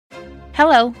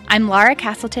Hello, I'm Laura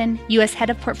Castleton, U.S. Head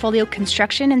of Portfolio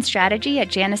Construction and Strategy at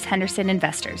Janus Henderson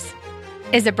Investors.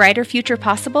 Is a brighter future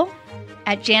possible?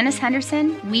 At Janus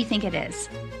Henderson, we think it is.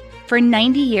 For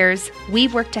 90 years,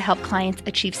 we've worked to help clients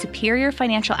achieve superior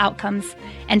financial outcomes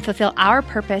and fulfill our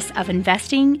purpose of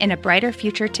investing in a brighter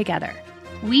future together.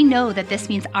 We know that this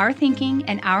means our thinking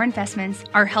and our investments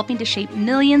are helping to shape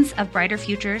millions of brighter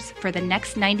futures for the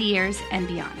next 90 years and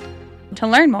beyond. To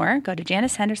learn more, go to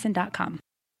janushenderson.com.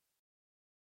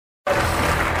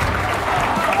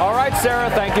 All right, Sarah,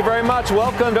 thank you very much.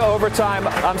 Welcome to Overtime.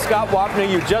 I'm Scott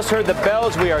Wapner. You just heard the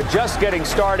bells. We are just getting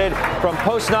started from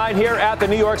Post 9 here at the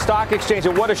New York Stock Exchange.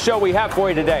 And what a show we have for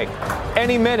you today.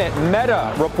 Any minute,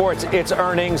 Meta reports its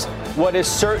earnings, what is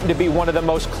certain to be one of the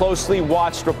most closely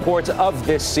watched reports of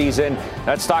this season.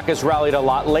 That stock has rallied a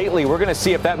lot lately. We're going to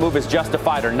see if that move is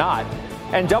justified or not.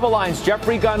 And DoubleLine's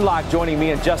Jeffrey Gundlach joining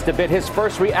me in just a bit. His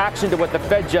first reaction to what the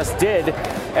Fed just did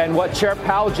and what Chair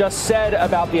Powell just said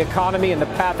about the economy and the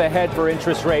path ahead for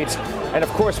interest rates. And, of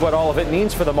course, what all of it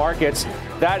means for the markets.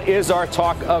 That is our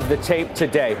talk of the tape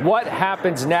today. What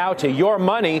happens now to your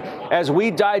money as we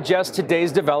digest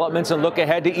today's developments and look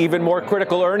ahead to even more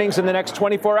critical earnings in the next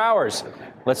 24 hours?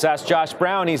 Let's ask Josh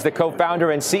Brown. He's the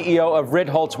co-founder and CEO of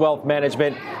Ritholtz Wealth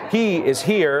Management. He is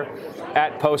here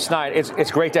at Post 9.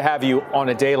 It's great to have you on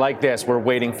a day like this. We're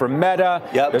waiting for Meta.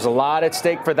 Yep. There's a lot at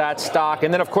stake for that stock.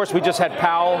 And then, of course, we just had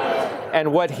Powell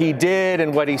and what he did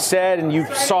and what he said, and you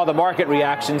saw the market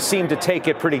reaction seemed to take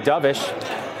it pretty dovish.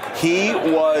 He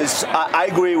was, I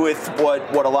agree with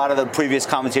what a lot of the previous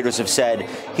commentators have said.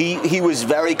 He was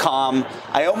very calm.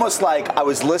 I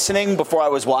was listening before I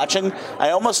was watching. I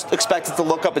almost expected to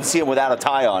look up and see him without a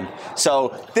tie on.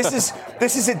 So this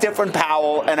is a different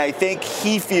Powell, and I think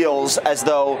he feels as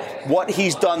though what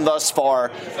he's done thus far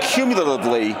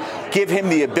cumulatively give him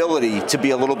the ability to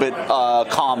be a little bit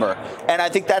calmer. And I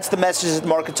think that's the message that the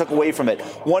market took away from it.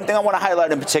 One thing I want to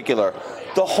highlight in particular,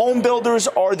 the home builders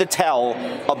are the tell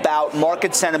about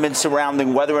market sentiment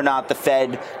surrounding whether or not the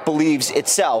Fed believes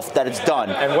itself that it's done.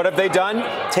 And what have they done?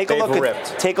 Take a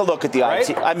look at the right?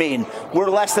 IT. I mean, we're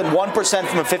less than 1%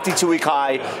 from a 52-week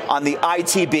high on the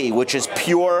ITB, which is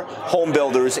pure home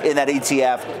builders in that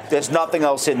ETF. There's nothing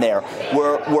else in there.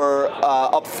 We're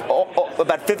up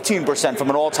about 15% from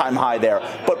an all-time high there,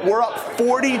 but we're up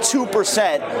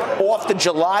 42% off the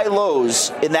July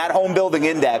lows in that home building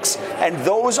index, and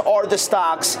those are the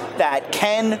stocks that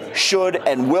can, should,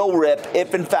 and will rip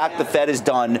if, in fact, the Fed is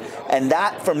done. And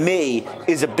that, for me,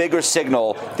 is a bigger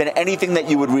signal than anything that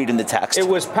you would read in the text. It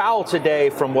was Powell today,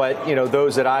 from what,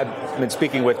 those that I've been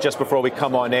speaking with just before we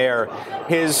come on air,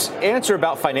 his answer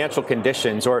about financial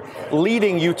conditions, or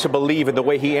leading you to believe in the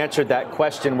way he answered that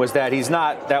question, was that he's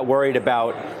not that worried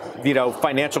about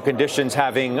financial conditions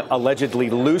having allegedly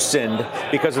loosened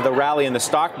because of the rally in the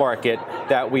stock market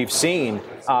that we've seen.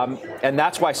 And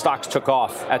that's why stocks took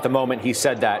off at the moment he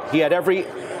said that. He had every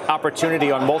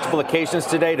opportunity on multiple occasions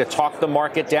today to talk the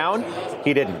market down.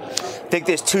 He didn't. I think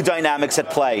there's two dynamics at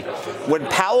play. When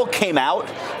Powell came out,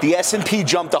 the S&P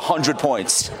jumped 100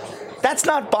 points. That's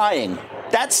not buying.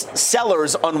 That's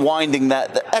sellers unwinding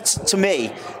that. That's, to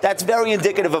me, that's very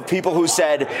indicative of people who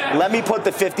said, let me put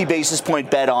the 50 basis point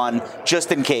bet on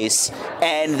just in case.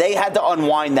 And they had to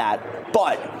unwind that.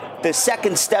 But the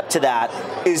second step to that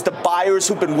is the buyers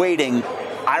who've been waiting,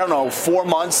 4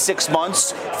 months, 6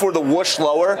 months for the whoosh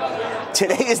lower.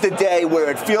 Today is the day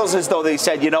where it feels as though they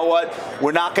said, you know what,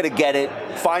 we're not going to get it.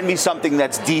 Find me something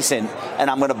that's decent, and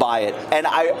I'm going to buy it. And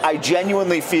I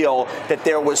genuinely feel that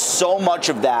there was so much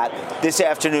of that this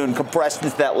afternoon compressed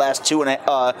into that last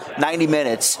 90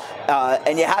 minutes.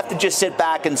 And you have to just sit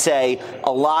back and say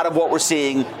a lot of what we're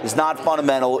seeing is not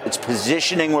fundamental. It's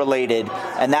positioning related,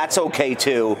 and that's okay,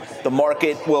 too. The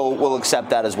market will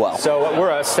accept that as well. So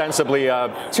we're ostensibly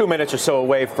 2 minutes or so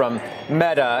away from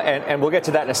Meta, and we'll get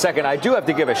to that in a second. I do have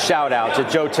to give a shout out to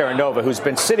Joe Terranova, who's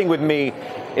been sitting with me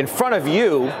in front of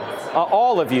you,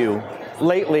 all of you,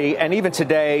 lately, and even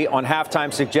today on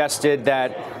halftime suggested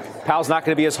that Powell's not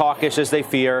going to be as hawkish as they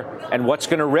fear, and what's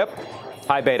going to rip?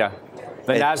 High beta.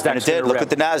 The Nasdaq's going to rip. Look at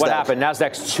the Nasdaq. What happened?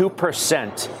 Nasdaq's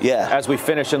 2%. As we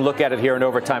finish and look at it here in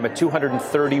overtime, a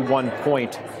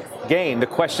 231-point gain. The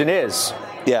question is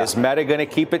Meta going to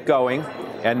keep it going?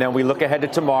 And then we look ahead to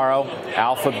tomorrow,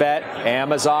 Alphabet,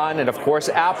 Amazon, and, of course,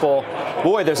 Apple.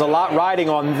 Boy, there's a lot riding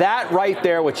on that right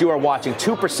there, which you are watching.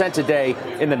 2% today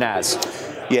in the Nas.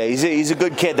 Yeah, he's a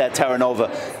good kid, that Terranova.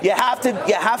 You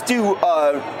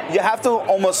have to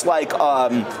almost like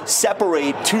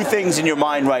separate two things in your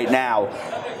mind right now.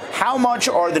 How much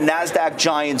are the NASDAQ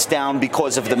giants down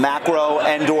because of the macro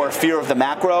and or fear of the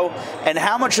macro? And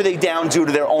how much are they down due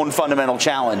to their own fundamental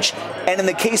challenge? And in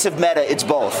the case of Meta, it's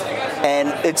both. And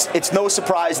it's no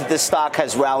surprise that this stock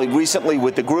has rallied recently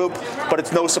with the group, but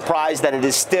it's no surprise that it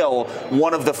is still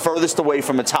one of the furthest away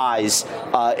from its highs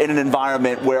in an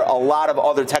environment where a lot of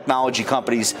other technology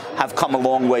companies have come a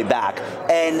long way back.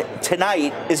 And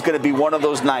tonight is going to be one of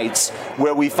those nights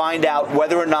where we find out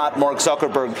whether or not Mark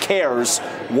Zuckerberg cares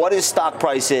what his stock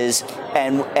price is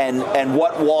and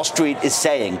what Wall Street is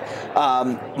saying.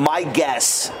 My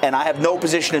guess, and I have no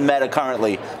position in Meta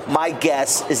currently, my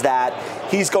guess is that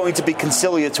he's going to be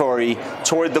conciliatory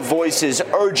toward the voices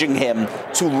urging him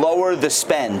to lower the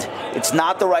spend. It's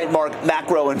not the right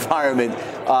macro environment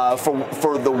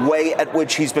for the way at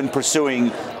which he's been pursuing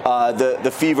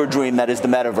the fever dream that is the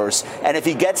metaverse. And if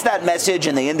he gets that message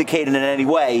and they indicate it in any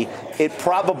way, it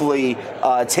probably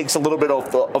takes a little bit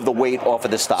of the weight off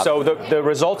of the stock. So the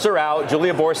results are out.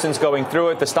 Julia Borson's going through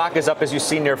it. The stock is up, as you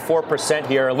see, near 4%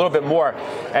 here, a little bit more.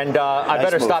 And I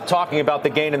better stop talking about the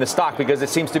gain in the stock because it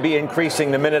seems to be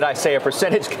increasing. The minute I say a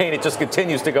percentage gain, it just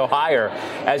continues to go higher,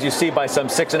 as you see, by some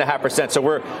 6.5%. So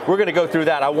we're going to go through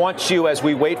that. I want you, as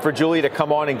we wait for Julia to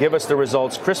come on and give us the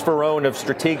results, Chris Ferrone of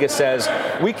Stratega says,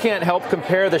 we can't help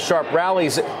compare the sharp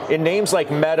rallies in names like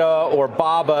Meta or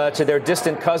Baba to their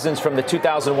distant cousins from the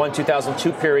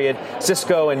 2001-2002 period.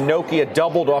 Cisco and Nokia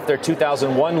doubled off their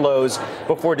 2001 lows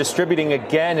before distributing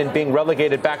again and being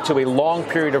relegated back to a long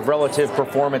period of relative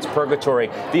performance purgatory.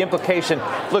 The implication,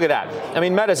 look at that. I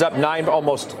mean, Meta's up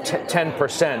almost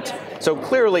 10%. So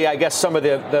clearly, I guess some of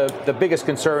the biggest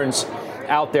concerns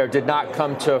out there did not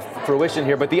come to fruition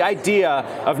here. But the idea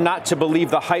of not to believe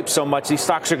the hype so much, these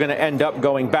stocks are going to end up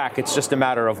going back. It's just a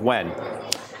matter of when.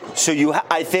 So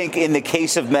I think in the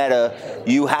case of Meta,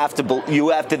 you have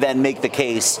to then make the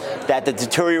case that the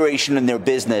deterioration in their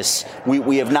business,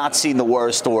 we have not seen the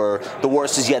worst, or the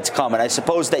worst is yet to come. And I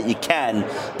suppose that you can.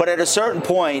 But at a certain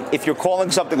point, if you're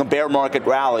calling something a bear market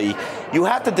rally, you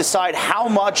have to decide how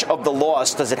much of the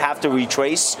loss does it have to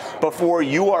retrace before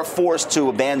you are forced to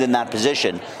abandon that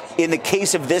position. In the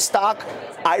case of this stock,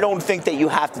 I don't think that you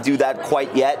have to do that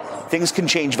quite yet. Things can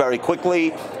change very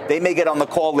quickly. They may get on the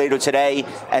call later today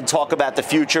and talk about the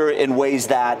future in ways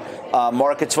that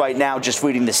markets right now, just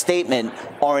reading the statement,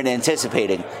 aren't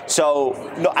anticipating. So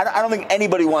no, I don't think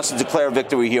anybody wants to declare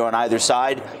victory here on either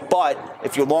side. But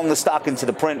if you're long the stock into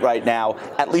the print right now,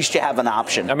 at least you have an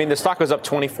option. I mean, the stock was up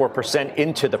 24%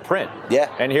 into the print. Yeah.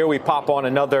 And here we pop on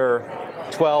another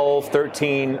 12,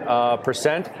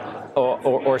 13%.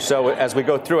 Or so as we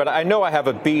go through it. I know I have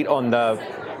a beat on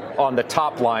the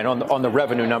top line, on the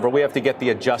revenue number. We have to get the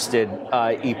adjusted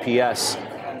EPS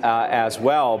as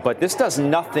well. But this does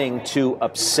nothing to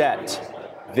upset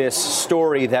this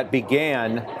story that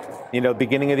began,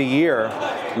 beginning of the year,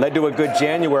 led to a good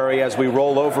January as we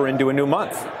roll over into a new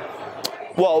month.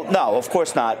 Well, no, of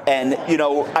course not. And,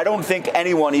 I don't think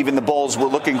anyone, even the bulls, were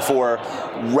looking for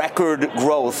record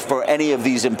growth for any of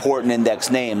these important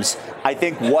index names. I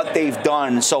think what they've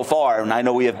done so far, and I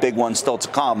know we have big ones still to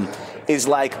come, is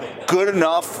like good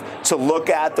enough to look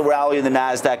at the rally in the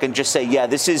NASDAQ and just say, yeah,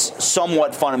 this is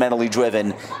somewhat fundamentally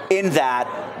driven, in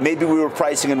that maybe we were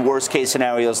pricing in worst case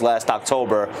scenarios last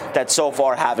October that so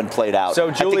far haven't played out.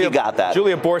 So Julia, I think you got that.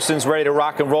 Julia Borson's ready to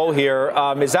rock and roll here.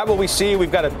 Is that what we see?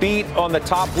 We've got a beat on the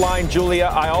top line, Julia.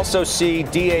 I also see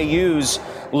DAUs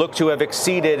look to have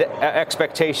exceeded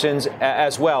expectations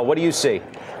as well. What do you see?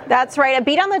 That's right. A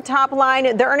beat on the top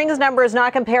line. The earnings number is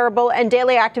not comparable, and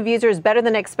daily active users better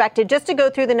than expected. Just to go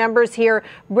through the numbers here,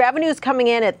 revenues coming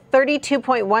in at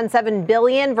 $32.17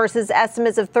 billion versus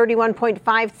estimates of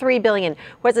 $31.53 billion.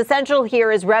 What's essential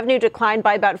here is revenue declined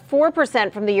by about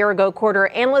 4% from the year-ago quarter.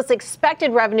 Analysts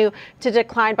expected revenue to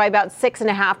decline by about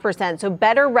 6.5%, so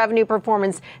better revenue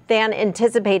performance than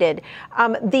anticipated.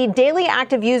 The daily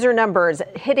active user numbers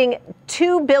hitting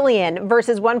 2 billion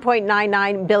versus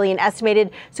 1.99 billion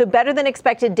estimated. So better than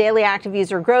expected daily active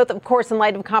user growth. Of course, in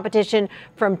light of competition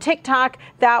from TikTok,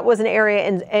 that was an area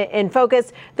in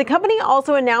focus. The company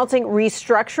also announcing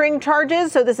restructuring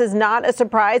charges. So this is not a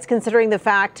surprise considering the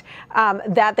fact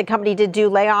that the company did do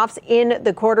layoffs in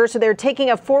the quarter. So they're taking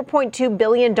a $4.2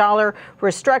 billion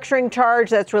restructuring charge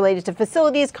that's related to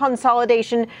facilities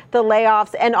consolidation, the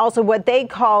layoffs, and also what they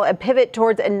call a pivot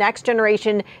towards a next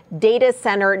generation data center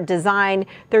center design.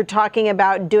 They're talking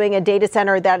about doing a data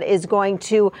center that is going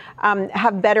to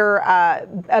have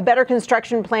a better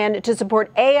construction plan to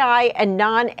support AI and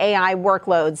non-AI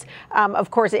workloads.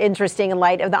 Of course, interesting in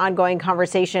light of the ongoing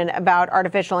conversation about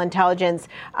artificial intelligence.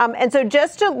 And so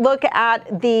just to look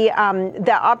at the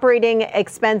operating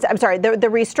expense, the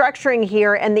restructuring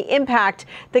here and the impact,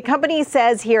 the company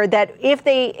says here that if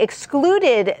they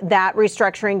excluded that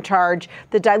restructuring charge,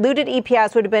 the diluted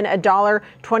EPS would have been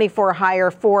 $1.24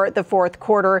 higher for the fourth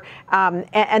quarter.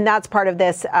 And that's part of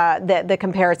this, the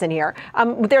comparison here.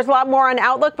 There's a lot more on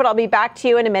Outlook, but I'll be back to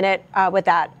you in a minute with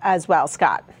that as well,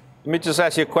 Scott. Let me just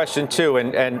ask you a question, too,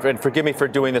 and forgive me for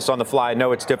doing this on the fly. I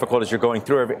know it's difficult as you're going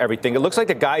through everything. It looks like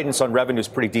the guidance on revenue is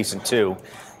pretty decent, too.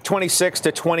 $26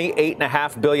 to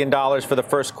 $28.5 billion for the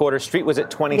first quarter. Street was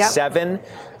at 27. Yep.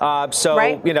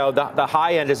 Right. The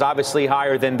high end is obviously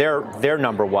higher than their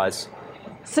number was.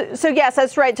 So yes,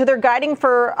 that's right. So they're guiding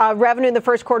for revenue in the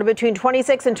first quarter between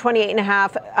 26 and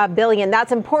 28.5 billion.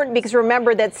 That's important because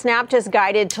remember that Snap just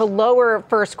guided to lower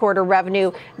first quarter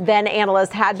revenue than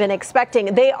analysts had been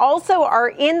expecting. They also are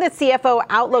in the CFO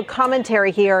Outlook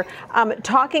commentary here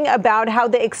talking about how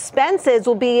the expenses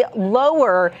will be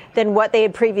lower than what they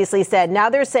had previously said. Now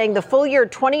they're saying the full year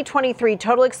 2023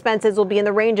 total expenses will be in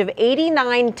the range of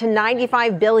 89 to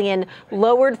 95 billion,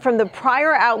 lowered from the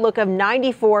prior outlook of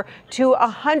 94 to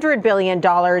 $100 billion.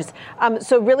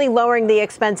 So really lowering the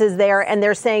expenses there. And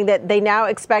they're saying that they now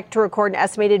expect to record an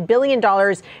estimated $1 billion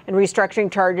in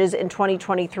restructuring charges in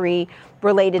 2023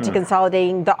 related to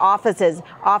consolidating the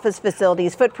office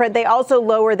facilities footprint. They also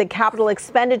lower the capital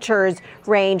expenditures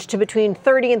range to between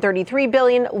 30 and 33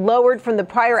 billion, lowered from the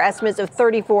prior estimates of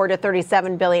 34 to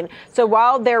 37 billion. So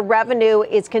while their revenue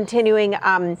is continuing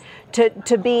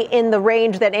to be in the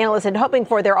range that analysts had hoping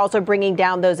for, they're also bringing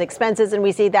down those expenses. And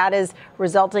we see that is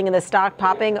resulting in the stock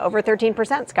popping over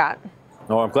 13%, Scott.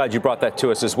 Oh, I'm glad you brought that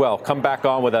to us as well. Come back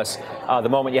on with us the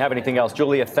moment you have anything else.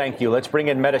 Julia, thank you. Let's bring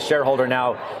in Meta shareholder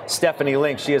now, Stephanie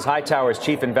Link. She is Hightower's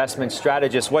chief investment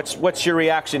strategist. What's your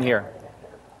reaction here?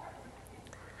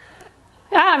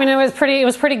 Yeah, I mean, it was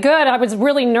pretty good. I was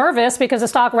really nervous because the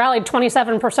stock rallied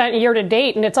 27% year to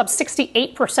date, and it's up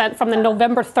 68% from the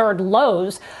November 3rd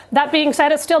lows. That being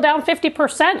said, it's still down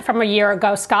 50% from a year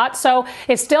ago, Scott. So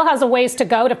it still has a ways to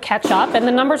go to catch up, and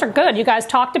the numbers are good. You guys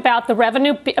talked about the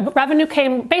revenue. Revenue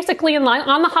came basically in line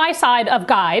on the high side of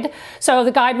guide. So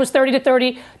the guide was 30 to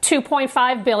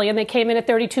 32.5 billion. They came in at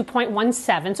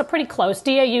 32.17, so pretty close.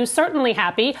 DAU certainly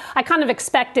happy. I kind of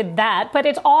expected that, but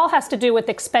it all has to do with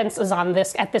expenses on this.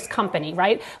 At this company,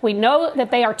 right? We know that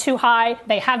they are too high.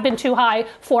 They have been too high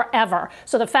forever.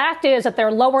 So the fact is that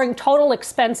they're lowering total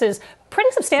expenses pretty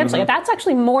substantially. That's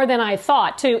actually more than I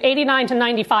thought, to 89 to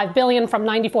 95 billion from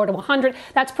 94 to 100.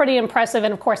 That's pretty impressive.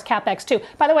 And of course, CapEx too.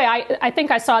 By the way, I think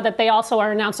I saw that they also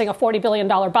are announcing a $40 billion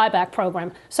buyback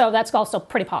program. So that's also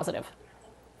pretty positive.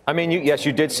 I mean, yes,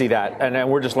 you did see that, and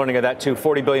we're just learning of that too.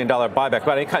 $40 billion buyback,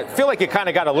 but I feel like you kind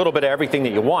of got a little bit of everything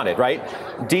that you wanted, right?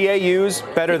 DAUs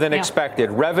better than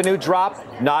expected, revenue drop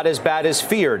not as bad as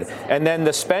feared, and then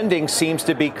the spending seems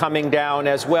to be coming down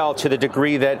as well to the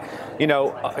degree that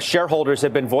shareholders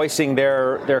have been voicing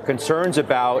their concerns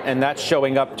about, and that's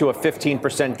showing up to a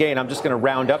 15% gain. I'm just going to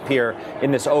round up here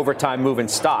in this overtime move in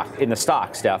the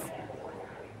stock, Steph.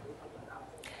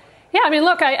 Yeah, I mean,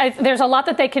 look, there's a lot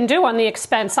that they can do on the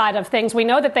expense side of things. We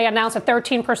know that they announced a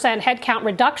 13% headcount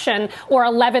reduction, or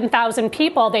 11,000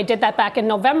 people. They did that back in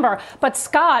November. But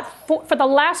Scott, for the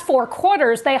last 4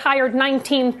 quarters, they hired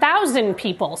 19,000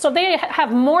 people. So they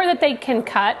have more that they can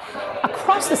cut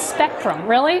across the spectrum,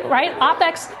 really, right?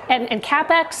 OPEX and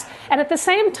CapEx. And at the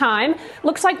same time,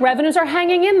 looks like revenues are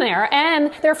hanging in there.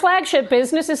 And their flagship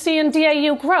business is seeing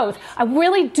DAU growth. I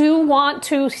really do want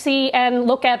to see and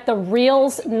look at the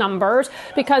Reels numbers,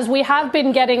 because we have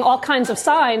been getting all kinds of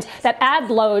signs that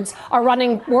ad loads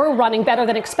were running better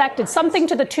than expected, something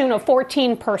to the tune of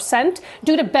 14%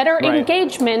 due to better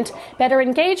engagement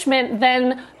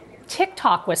than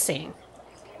TikTok was seeing.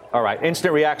 All right.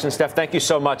 Instant reaction, Steph. Thank you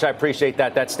so much. I appreciate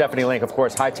that. That's Stephanie Link, of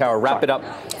course. Hightower, wrap it up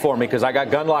for me, because I got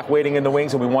Gundlach waiting in the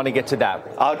wings, and we want to get to that.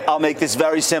 I'll make this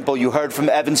very simple. You heard from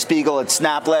Evan Spiegel at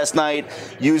Snap last night,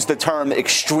 used the term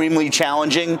extremely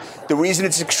challenging. The reason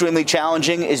it's extremely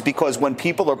challenging is because when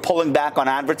people are pulling back on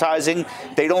advertising,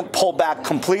 they don't pull back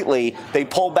completely. They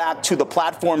pull back to the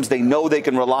platforms they know they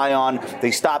can rely on.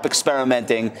 They stop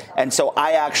experimenting. And so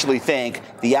I actually think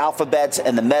the Alphabets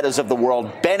and the Metas of the world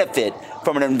benefit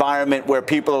from an environment where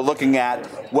people are looking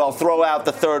at, well, throw out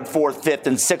the third, fourth, fifth,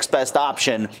 and sixth best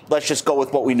option. Let's just go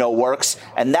with what we know works.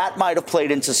 And that might have played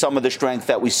into some of the strength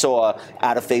that we saw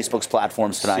out of Facebook's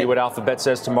platforms tonight. See what Alphabet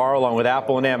says tomorrow, along with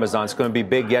Apple and Amazon. It's going to be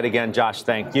big yet again, Josh.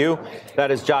 Thank you. That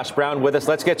is Josh Brown with us.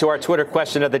 Let's get to our Twitter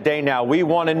question of the day now. We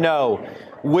want to know,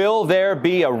 will there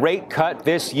be a rate cut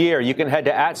this year? You can head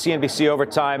to @CNBC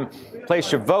Overtime,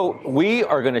 place your vote. We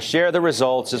are going to share the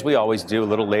results, as we always do, a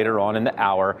little later on in the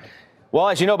hour. Well,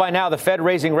 as you know by now, the Fed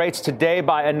raising rates today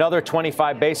by another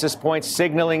 25 basis points,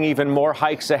 signaling even more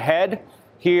hikes ahead.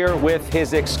 Here with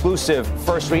his exclusive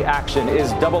first reaction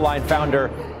is DoubleLine founder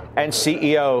and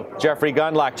CEO Jeffrey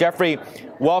Gundlach. Jeffrey,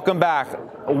 welcome back.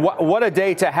 What a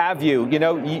day to have you. You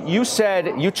know, you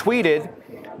tweeted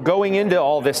going into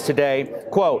all this today,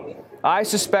 quote, I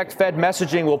suspect Fed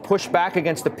messaging will push back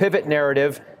against the pivot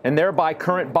narrative and thereby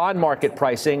current bond market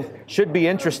pricing. Should be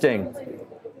interesting.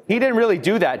 He didn't really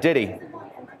do that, did he?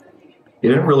 He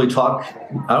didn't really talk.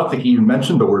 I don't think he even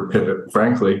mentioned the word pivot,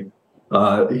 frankly.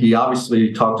 He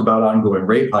obviously talked about ongoing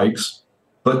rate hikes,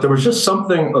 but there was just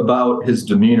something about his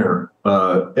demeanor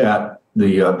after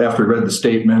he read the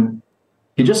statement.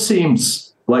 He just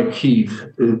seems like he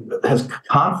has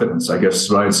confidence, I guess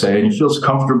is what I'd say, and he feels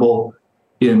comfortable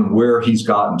in where he's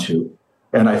gotten to.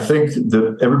 And I think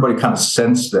that everybody kind of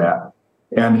sensed that.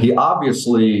 And he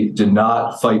obviously did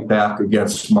not fight back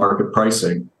against market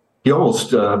pricing. He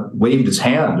almost waved his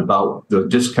hand about the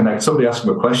disconnect. Somebody asked him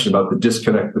a question about the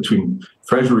disconnect between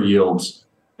Treasury yields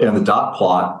and the dot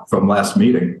plot from last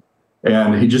meeting.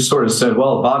 And he just sort of said,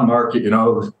 well, the bond market,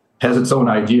 has its own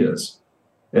ideas.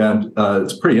 And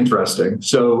it's pretty interesting.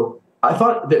 So I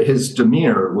thought that his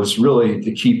demeanor was really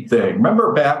the key thing.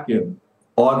 Remember back in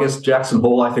August, Jackson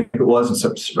Hole, I think it was,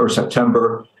 or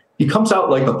September, he comes out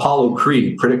like Apollo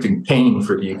Creed predicting pain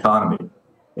for the economy.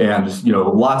 And,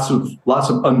 lots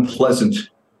of unpleasant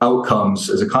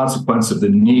outcomes as a consequence of the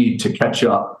need to catch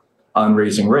up on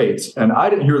raising rates. And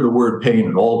I didn't hear the word pain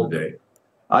at all today.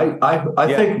 I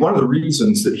think one of the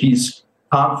reasons that he's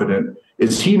confident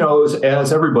is he knows,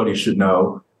 as everybody should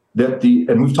know, that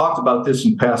and we've talked about this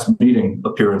in past meeting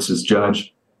appearances,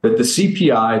 Judge, that the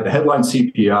CPI, the headline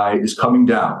CPI, is coming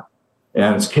down.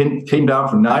 And it came down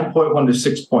from 9.1 to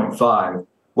 6.5.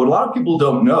 What a lot of people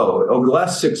don't know, over the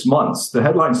last 6 months, the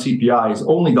headline CPI has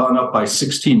only gone up by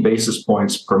 16 basis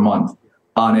points per month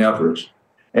on average.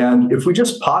 And if we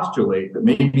just postulate that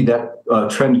maybe that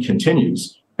trend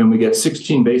continues and we get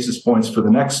 16 basis points for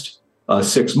the next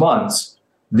 6 months,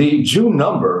 the June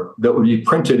number that would be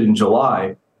printed in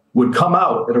July would come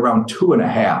out at around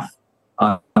 2.5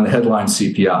 on the headline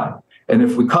CPI. And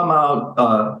if we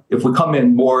come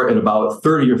in more at about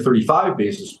 30 or 35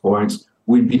 basis points,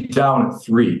 we'd be down at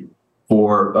 3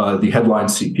 for the headline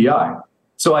CPI.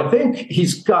 So I think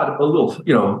he's got a little,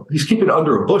 he's keeping it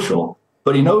under a bushel,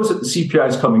 but he knows that the CPI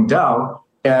is coming down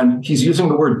and he's using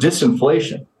the word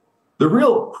disinflation. The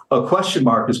real question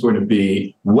mark is going to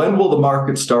be, when will the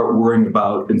market start worrying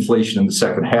about inflation in the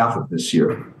second half of this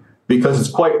year? Because it's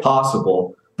quite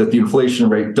possible that the inflation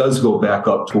rate does go back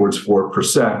up towards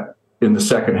 4% in the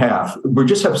second half. We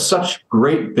just have such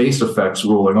great base effects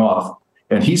rolling off,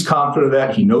 and he's confident of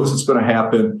that. He knows it's going to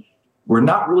happen. We're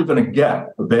not really going to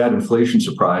get a bad inflation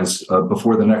surprise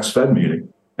before the next Fed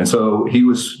meeting. And so he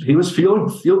was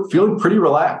feeling pretty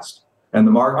relaxed, and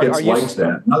the markets liked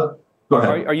that. Go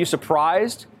ahead. Are you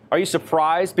surprised? Are you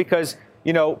surprised? Because,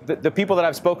 the people that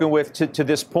I've spoken with to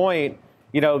this point,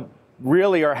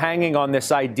 really are hanging on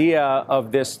this idea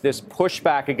of this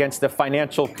pushback against the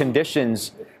financial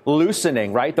conditions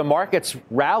loosening, right? The market's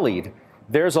rallied.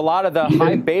 There's a lot of the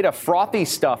high beta frothy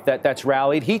stuff that's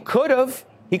rallied. He could have.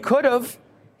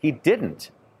 He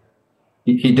didn't.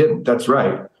 He didn't. That's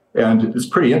right. And it's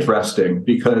pretty interesting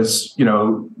because,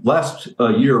 last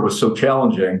year was so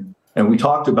challenging. And we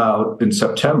talked about in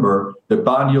September that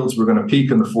bond yields were going to peak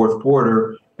in the fourth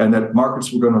quarter and that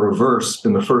markets were going to reverse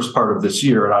in the first part of this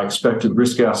year. And I expected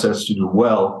risk assets to do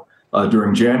well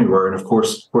during January. And of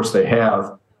course they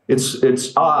have.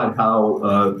 It's odd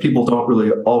how people don't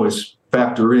really always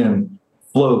factor in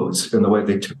flows in the way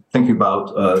they think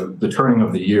about the turning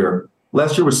of the year.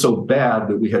 Last year was so bad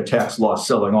that we had tax loss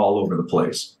selling all over the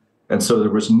place. And so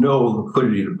there was no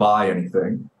liquidity to buy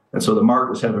anything. And so the market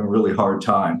was having a really hard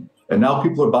time. And now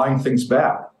people are buying things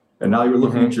back. And now you're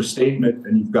looking at your statement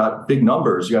and you've got big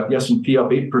numbers. You got the S&P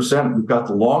up 8%. We've got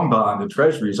the long bond, the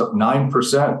Treasuries up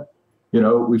 9%.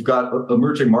 We've got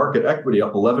emerging market equity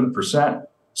up 11%.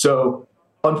 So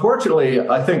unfortunately,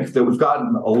 I think that we've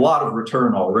gotten a lot of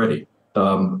return already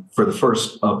for the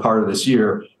first part of this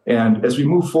year. And as we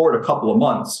move forward a couple of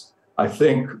months, I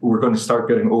think we're going to start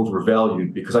getting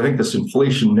overvalued, because I think this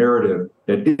inflation narrative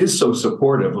that is so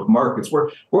supportive of markets,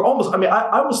 we're almost,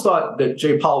 I almost thought that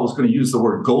Jay Powell was going to use the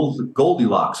word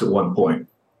Goldilocks at one point.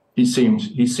 He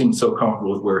seemed so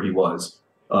comfortable with where he was.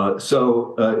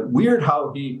 Weird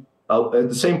how he, at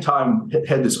the same time,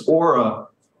 had this aura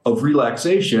of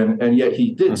relaxation, and yet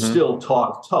he did still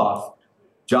talk tough.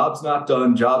 Jobs not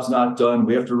done, jobs not done.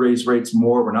 We have to raise rates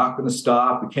more. We're not going to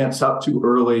stop. We can't stop too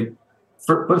early.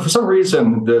 But for some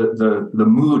reason, the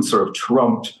mood sort of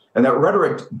trumped, and that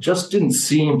rhetoric just didn't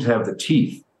seem to have the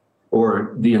teeth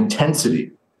or the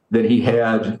intensity that he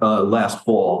had last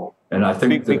fall. And I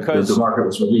think the market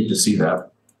was relieved to see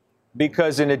that.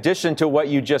 Because in addition to what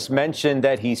you just mentioned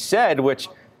that he said, which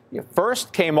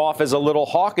first came off as a little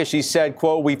hawkish, he said,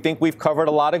 quote, "We think we've covered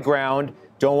a lot of ground.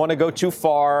 Don't want to go too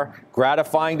far.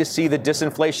 Gratifying to see the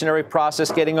disinflationary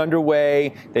process getting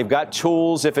underway. They've got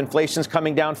tools if inflation's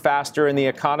coming down faster and the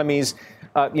economy's,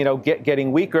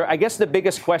 getting weaker." I guess the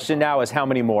biggest question now is how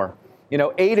many more?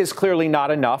 8 is clearly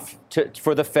not enough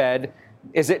for the Fed.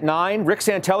 Is it 9? Rick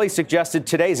Santelli suggested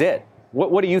today's it.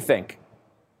 What do you think?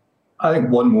 I think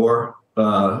one more.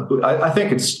 I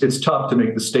think it's tough to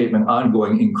make the statement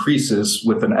ongoing increases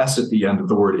with an S at the end of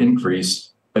the word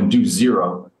increase and do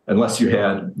 0. Unless you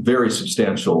had very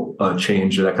substantial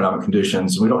change in economic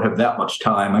conditions. We don't have that much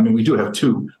time. We do have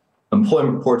 2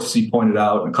 employment reports, as he pointed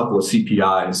out, and a couple of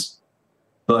CPIs.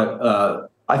 But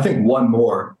I think one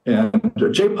more. And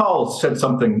Jay Powell said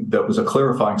something that was a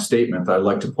clarifying statement that I'd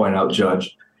like to point out,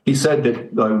 Judge. He said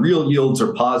that real yields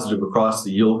are positive across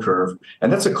the yield curve.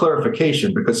 And that's a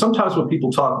clarification, because sometimes when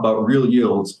people talk about real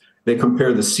yields, they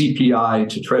compare the CPI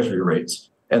to Treasury rates.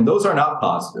 And those are not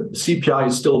positive. The CPI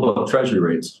is still above Treasury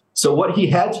rates. So what he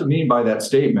had to mean by that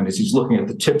statement is he's looking at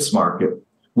the TIPS market,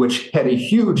 which had a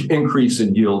huge increase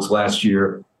in yields last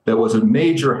year. That was a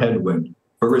major headwind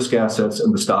for risk assets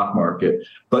in the stock market.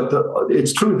 But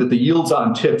it's true that the yields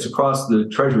on TIPS across the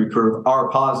Treasury curve are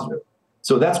positive.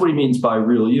 So that's what he means by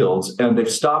real yields, and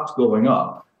they've stopped going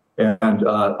up. And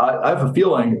I have a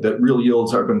feeling that real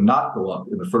yields are going to not go up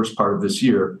in the first part of this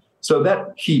year. So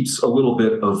that keeps a little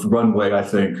bit of runway, I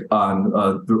think, on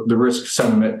the risk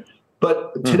sentiment.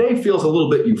 But today feels a little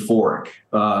bit euphoric.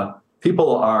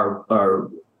 People are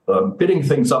bidding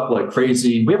things up like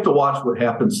crazy. We have to watch what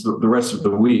happens the rest of the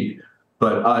week.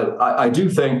 But I do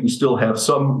think we still have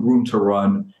some room to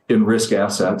run in risk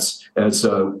assets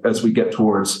as we get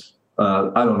towards,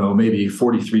 maybe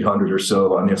 4,300 or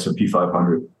so on the S&P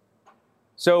 500.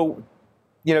 So,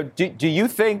 do you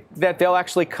think that they'll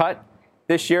actually cut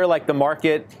this year, like the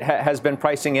market has been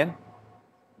pricing in?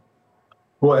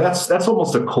 Boy, that's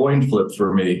almost a coin flip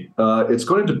for me. It's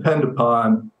going to depend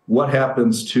upon what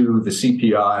happens to the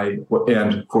CPI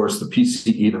and, of course, the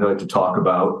PCE that I like to talk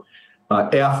about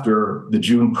after the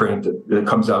June print that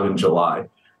comes out in July,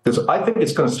 because I think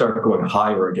it's going to start going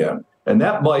higher again, and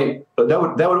that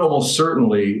would almost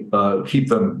certainly keep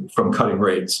them from cutting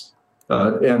rates.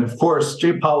 And of course,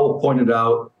 Jay Powell pointed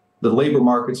out the labor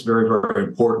market's very, very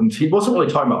important. He wasn't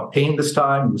really talking about pain this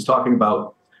time. He was talking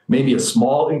about maybe a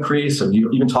small increase, and you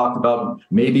even talked about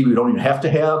maybe we don't even have to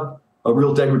have a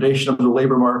real degradation of the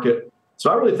labor market.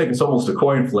 So I really think it's almost a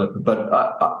coin flip. But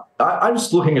I'm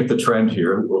just looking at the trend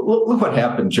here. Look what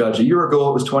happened, Judge. A year ago,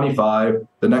 it was 25.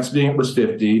 The next meeting, it was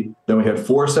 50. Then we had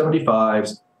 4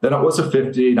 75s. Then it was a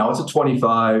 50. Now it's a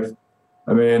 25.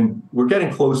 We're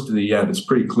getting close to the end. It's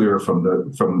pretty clear from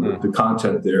the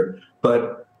content there.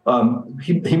 But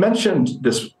he mentioned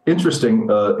this interesting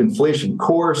inflation,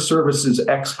 core services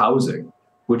X housing,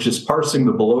 which is slicing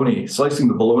the bologna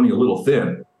a little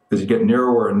thin because you get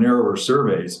narrower and narrower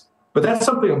surveys. But that's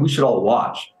something we should all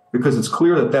watch, because it's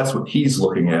clear that that's what he's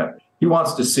looking at. He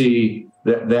wants to see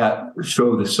that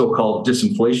show the so-called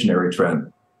disinflationary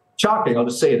trend. Shocking, I'll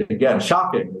just say it again,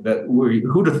 shocking that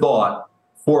who'd have thought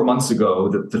 4 months ago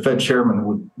that the Fed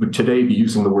chairman would today be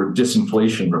using the word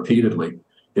disinflation repeatedly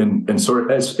in sort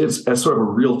of as sort of a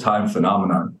real-time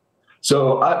phenomenon.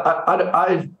 So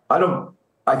I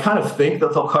kind of think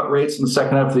that they'll cut rates in the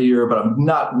second half of the year, but I'm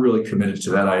not really committed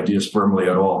to that idea firmly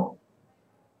at all.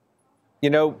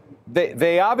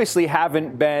 They obviously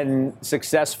haven't been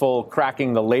successful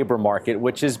cracking the labor market,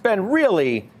 which has been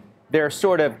really their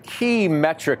sort of key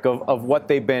metric of what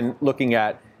they've been looking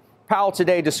at. Powell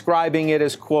today describing it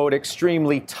as, quote,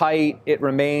 extremely tight. It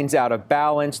remains out of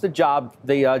balance. The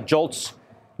JOLTS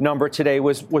number today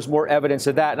was more evidence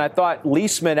of that. And I thought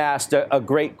Leisman asked a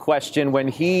great question when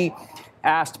he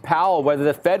asked Powell whether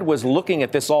the Fed was looking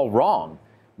at this all wrong,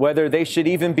 whether they should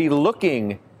even be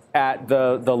looking at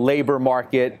the labor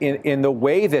market in the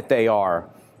way that they are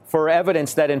for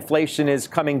evidence that inflation is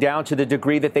coming down to the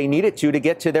degree that they need it to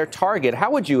get to their target. How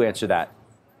would you answer that?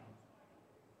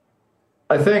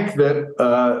 I think that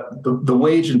the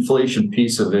wage inflation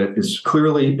piece of it is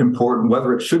clearly important,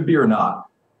 whether it should be or not.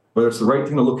 Whether it's the right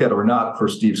thing to look at or not, for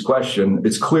Steve's question,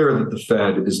 it's clear that the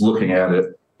Fed is looking at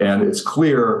it. And it's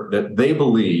clear that they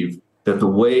believe that the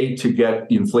way to get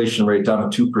the inflation rate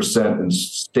down to 2% in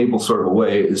stable sort of a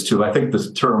way is to, I think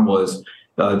the term was,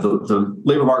 the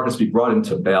labor markets be brought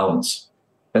into balance.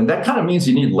 And that kind of means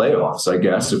you need layoffs, I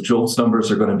guess. If JOLTS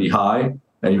numbers are going to be high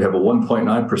and you have a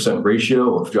 1.9%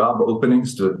 ratio of job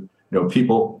openings to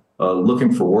people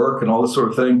looking for work and all this sort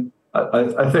of thing,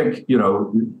 I think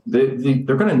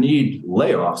they're going to need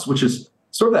layoffs, which is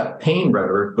sort of that pain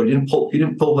rhetoric, but he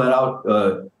didn't pull that out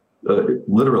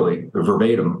literally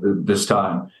verbatim this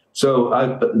time. So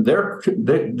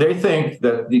they think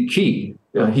that the key,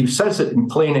 he says it in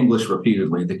plain English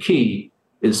repeatedly, the key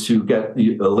is to get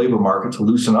the labor market to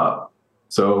loosen up.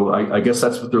 So I guess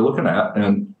that's what they're looking at,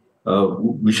 and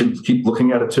we should keep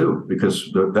looking at it too, because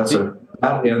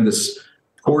that and this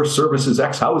core services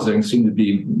ex housing seem to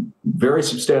be very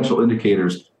substantial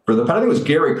indicators for the. I think it was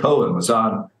Gary Cohen was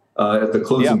on at the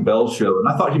Closing Bell show, and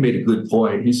I thought he made a good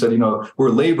point. He said, we're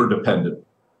labor dependent,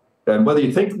 and whether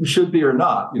you think we should be or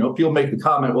not, people make the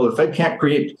comment, well, the Fed can't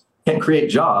create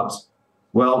jobs,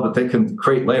 well, but they can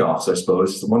create layoffs. I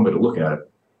suppose it's one way to look at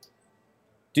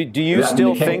it. Do you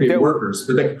still think that workers,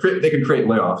 but they can create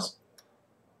layoffs?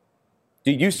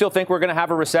 Do you still think we're going to have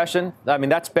a recession? I mean,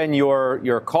 that's been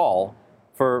your call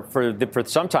for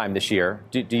some time this year.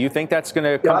 Do you think that's going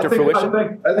to come to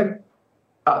fruition? I think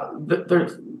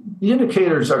the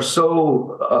indicators are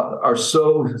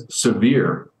so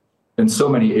severe in so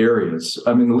many areas.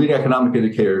 I mean, the leading economic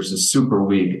indicators is super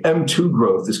weak. M2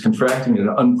 growth is contracting at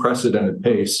an unprecedented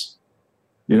pace.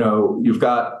 You've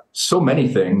got so many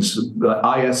things, the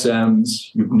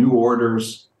ISMs, new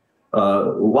orders,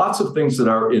 lots of things that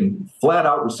are in flat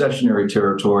out recessionary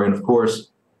territory. And of course,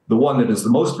 the one that is the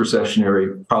most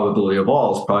recessionary probability of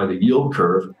all is probably the yield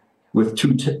curve, with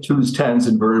twos, tens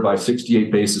inverted by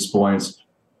 68 basis points.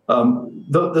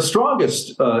 The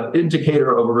strongest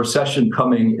indicator of a recession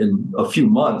coming in a few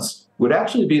months would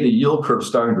actually be the yield curve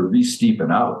starting to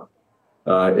re-steepen out.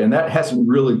 And that hasn't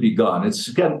really begun. It's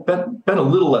again been a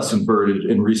little less inverted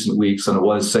in recent weeks than it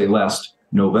was, say, last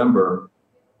November.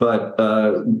 But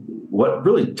what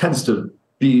really tends to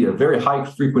be a very high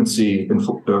frequency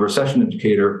recession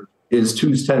indicator is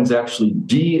twos, tens actually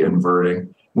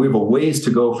de-inverting. We have a ways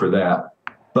to go for that.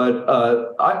 But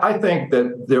I think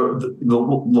that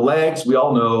the lags, we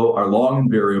all know, are long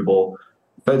and variable.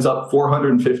 Fed's up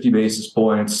 450 basis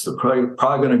points. They're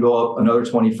probably going to go up another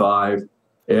 25.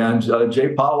 And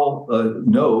Jay Powell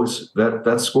knows that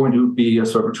that's going to be a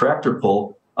sort of a tractor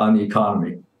pull on the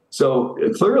economy. So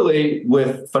clearly,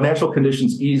 with financial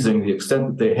conditions easing the extent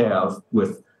that they have,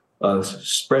 with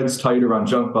spreads tighter on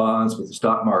junk bonds, with the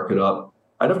stock market up,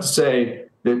 I'd have to say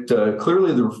that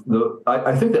clearly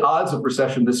I think the odds of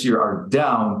recession this year are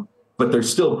down, but they're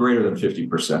still greater than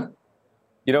 50%.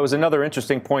 It was another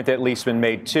interesting point that Leisman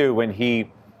made, too, when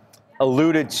he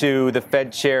alluded to the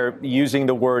Fed chair using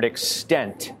the word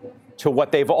extent to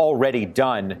what they've already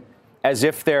done, as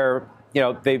if they're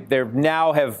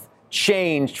now have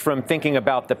changed from thinking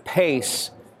about the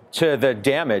pace to the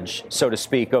damage, so to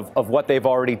speak, of what they've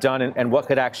already done and what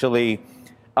could actually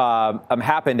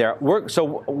happen there. I want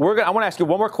to ask you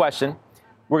one more question.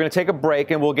 We're going to take a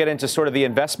break, and we'll get into sort of the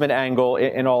investment angle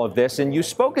in all of this. And you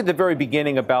spoke at the very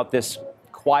beginning about this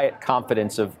quiet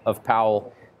confidence of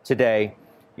Powell today.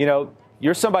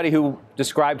 You're somebody who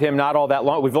described him not all that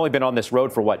long. We've only been on this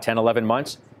road for, 10, 11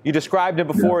 months? You described him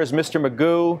before as Mr.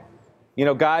 Magoo,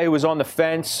 guy who was on the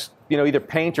fence, either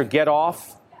paint or get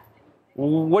off.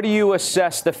 What do you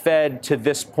assess the Fed to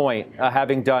this point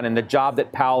having done, and the job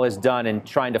that Powell has done in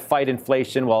trying to fight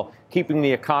inflation while keeping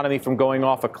the economy from going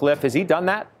off a cliff? Has he done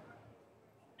that?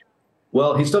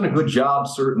 Well, he's done a good job,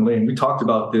 certainly. And we talked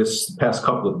about this the past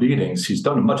couple of meetings. He's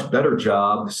done a much better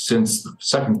job since the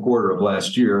second quarter of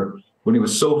last year, when he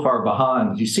was so far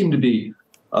behind. He seemed to be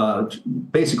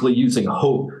basically using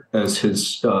hope as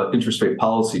his interest rate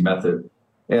policy method.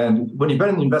 And when you've been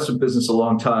in the investment business a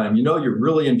long time, you're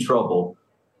really in trouble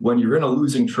when you're in a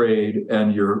losing trade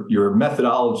and your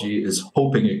methodology is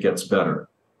hoping it gets better.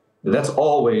 That's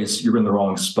always, you're in the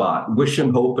wrong spot.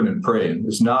 Wishing, hoping, and praying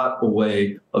is not a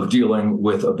way of dealing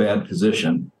with a bad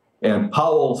position. And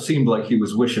Powell seemed like he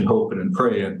was wishing, hoping, and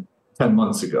praying 10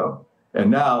 months ago.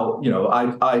 And now,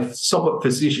 I somewhat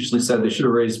facetiously said they should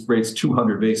have raised rates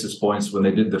 200 basis points when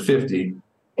they did the 50.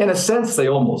 In a sense, they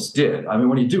almost did. I mean,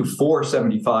 when you do 4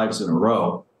 75s in a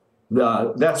row,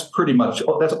 that's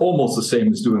almost the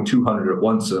same as doing 200 at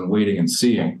once and waiting and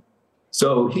seeing.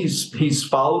 So he's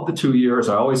followed the 2 years.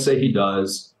 I always say he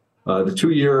does. The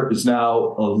 2 year is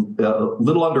now a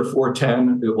little under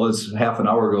 410. It was half an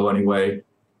hour ago anyway.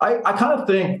 I kind of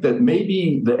think that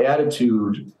maybe the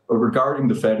attitude regarding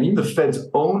the Fed, and even the Fed's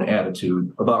own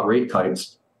attitude about rate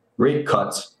cuts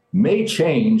may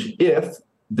change if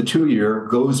the 2 year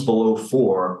goes below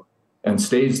 4 and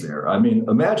stays there. I mean,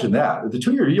 imagine that. The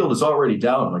 2 year yield is already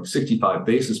down like 65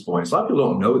 basis points. A lot of people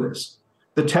don't know this.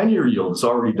 The 10-year yield is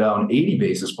already down 80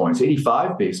 basis points,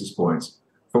 85 basis points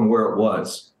from where it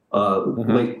was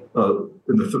late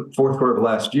in the fourth quarter of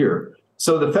last year.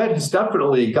 So the Fed has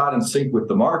definitely got in sync with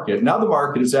the market. Now the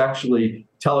market is actually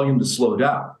telling him to slow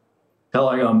down,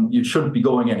 telling him you shouldn't be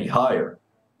going any higher.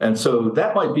 And so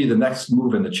that might be the next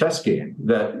move in the chess game,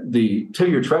 that the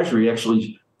 2-year Treasury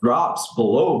actually drops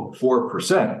below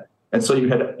 4%. And so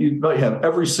you might have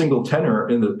every single tenor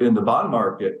in the bond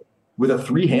market with a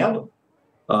 3 handle.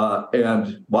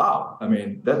 And wow, I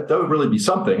mean, that would really be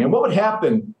something. And what would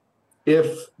happen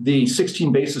if the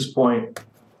 16 basis point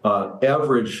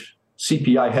average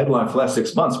CPI headline for the last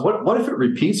 6 months, what if it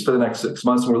repeats for the next 6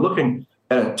 months and we're looking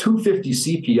at a 250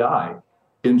 CPI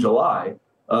in July?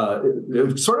 It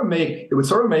would sort of make a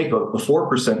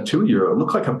 4% 2 year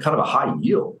look like a kind of a high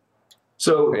yield.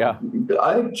 So yeah.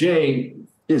 I think Jay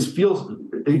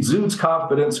exudes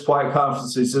confidence, quiet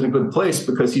confidence. He's in a good place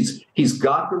because he's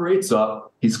got the rates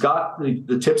up. He's got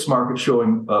the TIPS market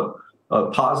showing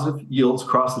positive yields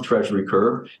across the Treasury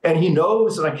curve. And he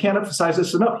knows, and I can't emphasize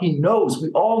this enough, he knows, we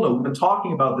all know, we've been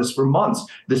talking about this for months,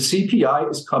 the CPI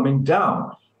is coming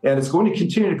down. And it's going to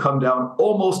continue to come down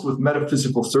almost with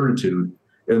metaphysical certitude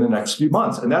in the next few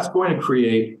months. And that's going to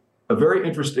create a very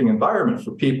interesting environment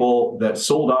for people that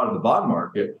sold out of the bond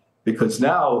market, because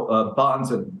now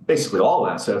bonds and basically all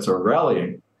assets are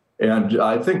rallying. And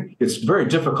I think it's very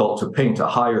difficult to paint a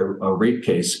higher rate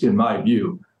case, in my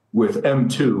view, with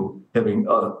M2 having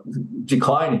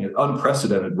declining at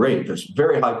unprecedented rate. There's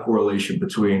very high correlation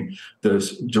between the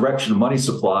direction of money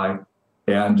supply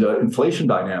and inflation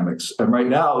dynamics. And right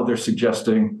now they're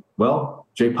suggesting, well,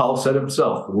 Jay Powell said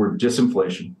himself, the word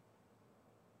disinflation.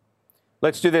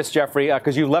 Let's do this, Jeffrey,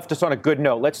 because you left us on a good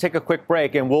note. Let's take a quick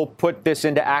break and we'll put this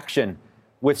into action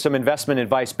with some investment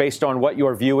advice based on what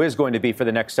your view is going to be for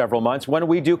the next several months. When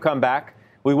we do come back,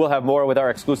 we will have more with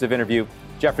our exclusive interview,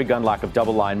 Jeffrey Gundlach of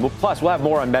DoubleLine. Plus, we'll have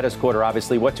more on Meta's quarter,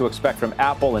 obviously, what to expect from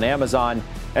Apple and Amazon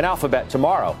and Alphabet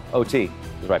tomorrow. OT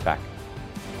is right back.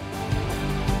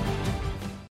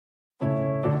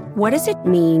 What does it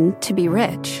mean to be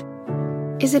rich?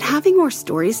 Is it having more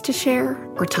stories to share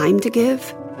or time to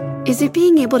give? Is it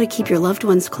being able to keep your loved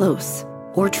ones close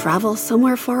or travel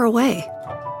somewhere far away?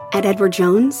 At Edward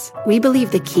Jones, we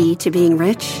believe the key to being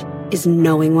rich is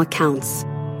knowing what counts.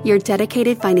 Your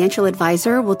dedicated financial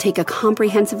advisor will take a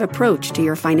comprehensive approach to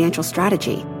your financial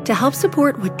strategy to help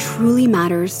support what truly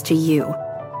matters to you.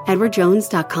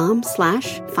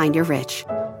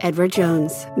 EdwardJones.com/findyourrich. Edward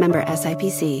Jones, member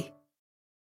SIPC.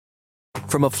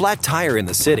 From a flat tire in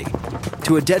the city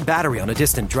to a dead battery on a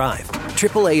distant drive,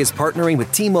 AAA is partnering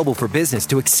with T-Mobile for Business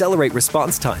to accelerate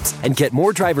response times and get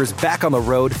more drivers back on the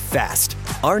road fast.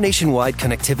 Our nationwide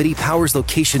connectivity powers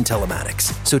location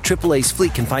telematics, so AAA's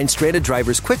fleet can find stranded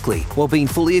drivers quickly while being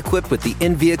fully equipped with the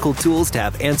in-vehicle tools to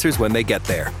have answers when they get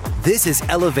there. This is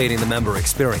elevating the member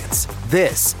experience.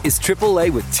 This is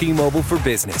AAA with T-Mobile for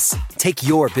Business. Take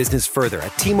your business further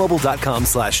at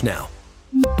T-Mobile.com/now.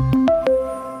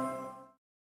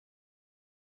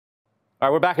 All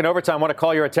right, we're back in overtime. I want to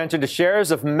call your attention to shares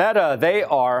of Meta. They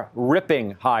are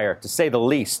ripping higher, to say the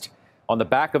least. On the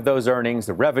back of those earnings,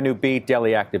 the revenue beat,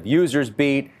 daily active users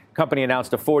beat. Company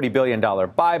announced a $40 billion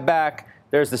buyback.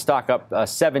 There's the stock up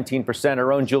 17%.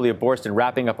 Our own Julia Borston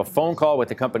wrapping up a phone call with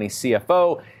the company's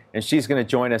CFO, and she's going to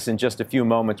join us in just a few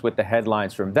moments with the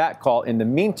headlines from that call. In the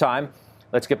meantime,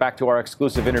 let's get back to our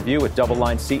exclusive interview with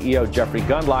DoubleLine CEO Jeffrey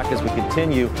Gundlach as we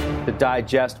continue to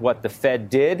digest what the Fed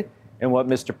did and what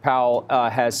Mr. Powell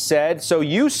has said. So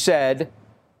you said,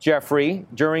 Jeffrey,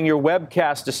 during your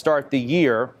webcast to start the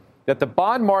year, that the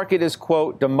bond market is,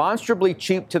 quote, demonstrably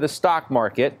cheap to the stock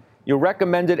market. You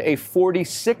recommended a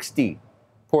 40-60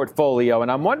 portfolio.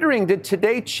 And I'm wondering, did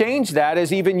today change that,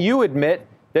 as even you admit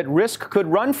that risk could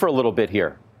run for a little bit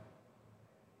here?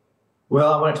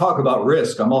 Well, when I talk about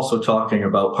risk, I'm also talking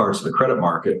about parts of the credit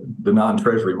market, the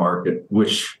non-treasury market,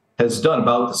 which has done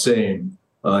about the same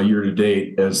year to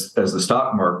date as the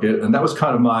stock market. And that was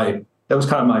kind of my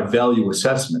value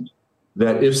assessment,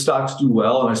 that if stocks do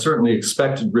well, and I certainly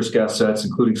expected risk assets,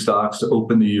 including stocks, to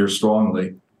open the year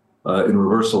strongly in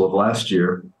reversal of last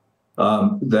year,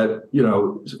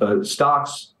 that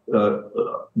stocks,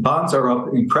 bonds are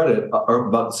up in credit are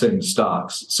about the same as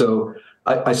stocks. So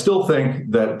I still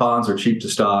think that bonds are cheap to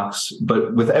stocks,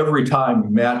 but with every time you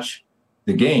match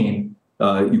the gain,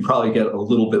 you probably get a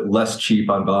little bit less cheap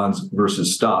on bonds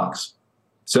versus stocks.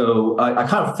 So I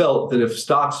kind of felt that if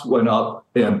stocks went up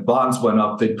and bonds went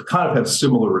up, they'd kind of have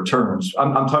similar returns.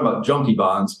 I'm talking about junky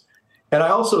bonds. And I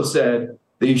also said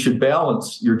that you should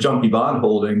balance your junky bond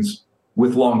holdings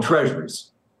with long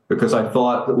treasuries, because I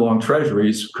thought that long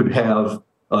treasuries could have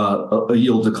a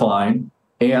yield decline,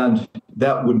 and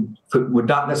that would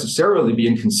not necessarily be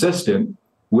inconsistent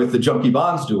with the junky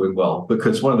bonds doing well,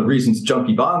 because one of the reasons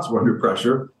junky bonds were under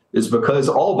pressure is because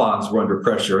all bonds were under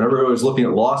pressure and everybody was looking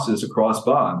at losses across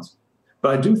bonds.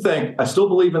 But I still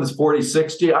believe in this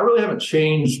 40-60. I really haven't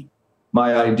changed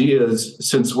my ideas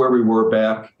since where we were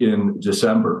back in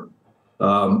December.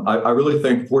 I really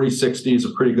think 40-60 is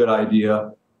a pretty good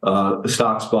idea,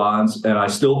 stocks, bonds, and I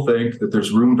still think that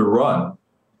there's room to run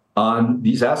on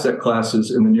these asset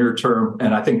classes in the near term.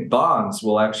 And I think bonds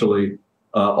will actually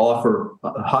offer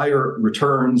higher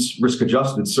returns,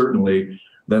 risk-adjusted certainly,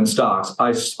 than stocks.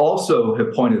 I also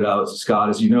have pointed out, Scott,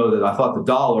 as you know, that I thought the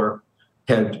dollar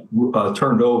had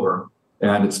turned over,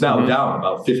 and it's now down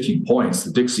about 15 points,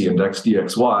 the Dixie Index,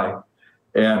 DXY.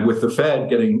 And with the Fed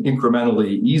getting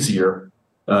incrementally easier,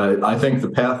 I think the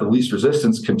path of least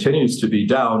resistance continues to be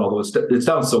down, although it's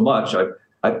down so much.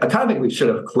 I kind of think we should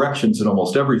have corrections in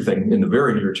almost everything in the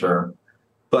very near term.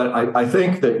 But I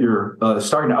think that you're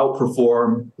starting to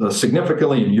outperform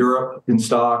significantly in Europe in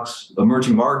stocks.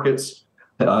 Emerging markets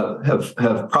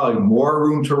have probably more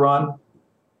room to run,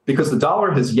 because the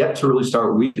dollar has yet to really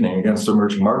start weakening against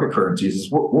emerging market currencies.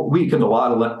 It's weakened a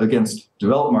lot against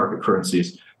developed market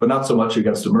currencies, but not so much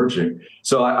against emerging.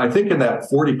 So I think in that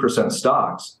 40%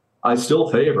 stocks, I still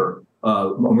favor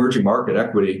emerging market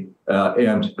equity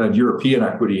and European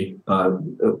equity.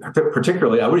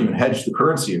 Particularly, I wouldn't even hedge the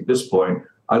currency at this point.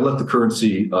 I'd let the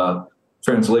currency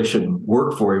translation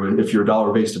work for you. If you're a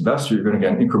dollar-based investor, you're going to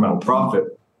get an incremental profit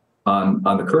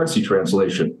on the currency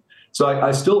translation. So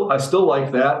I still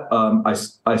like that.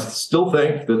 I still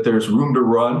think that there's room to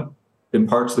run in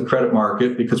parts of the credit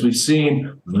market, because we've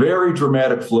seen very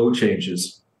dramatic flow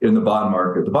changes in the bond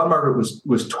market. The bond market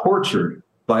was tortured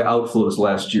by outflows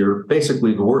last year,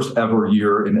 basically the worst ever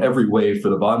year in every way for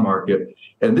the bond market.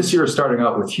 And this year is starting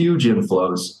out with huge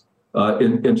inflows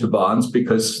into bonds,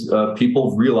 because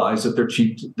people realize that they're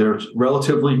cheap, they're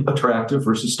relatively attractive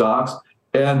versus stocks,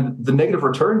 and the negative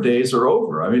return days are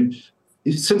over. I mean,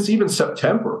 since even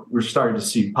September, we're starting to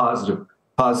see positive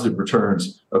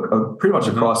returns pretty much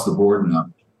across the board now.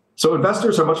 So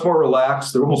investors are much more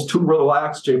relaxed. They're almost too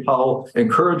relaxed. Jay Powell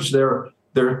encouraged their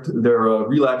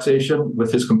relaxation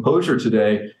with his composure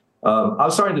today. I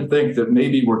was starting to think that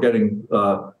maybe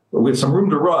we have some room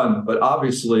to run, but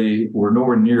obviously we're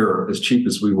nowhere near as cheap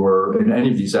as we were in any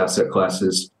of these asset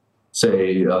classes,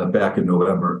 say, back in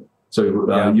November. So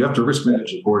you have to risk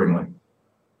manage accordingly.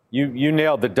 You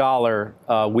nailed the dollar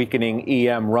weakening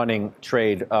EM running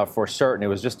trade for certain. It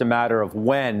was just a matter of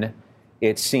when,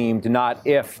 it seemed, not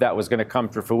if, that was going to come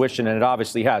to fruition, and it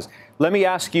obviously has. Let me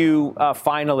ask you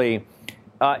finally,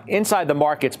 inside the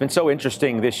market, it's been so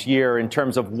interesting this year in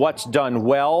terms of what's done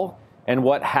well and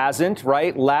what hasn't,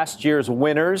 right? Last year's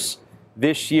winners,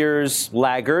 this year's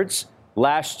laggards,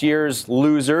 last year's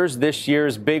losers, this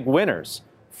year's big winners.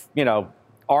 You know,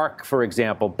 ARC, for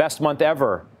example, best month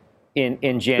ever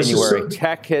in January.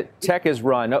 Tech has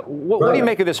run. What do you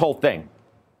make of this whole thing?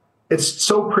 It's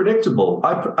so predictable.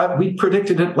 We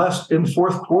predicted it in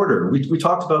fourth quarter. We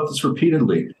talked about this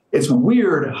repeatedly. It's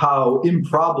weird how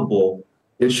improbable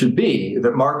it should be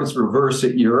that markets reverse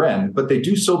at year end, but they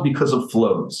do so because of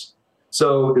flows.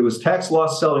 So it was tax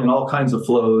loss selling and all kinds of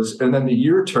flows, and then the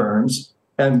year turns,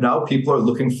 and now people are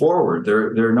looking forward.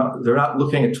 They're not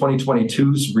looking at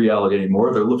 2022's reality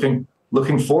anymore. They're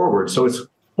looking forward. So it's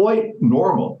quite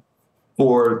normal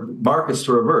for markets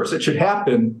to reverse. It should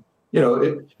happen.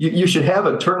 You should have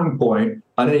a turning point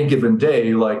on any given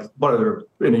day, like what are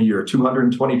there in a year,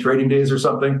 220 trading days or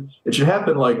something? It should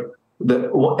happen like that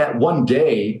at one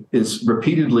day is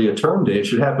repeatedly a turn day. It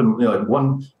should happen like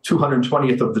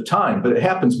 1/220th of the time, but it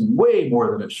happens way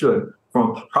more than it should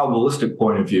from a probabilistic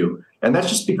point of view. And that's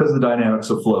just because of the dynamics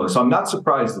of flow. So I'm not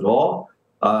surprised at all.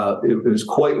 It was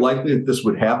quite likely that this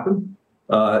would happen.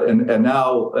 And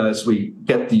now, as we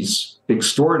get these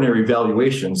extraordinary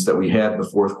valuations that we had in the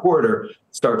fourth quarter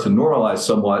start to normalize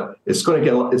somewhat, it's going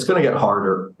to get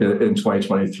harder in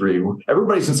 2023.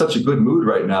 Everybody's in such a good mood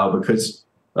right now because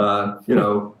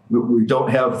we don't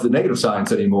have the negative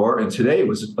signs anymore. And today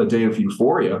was a day of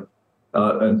euphoria.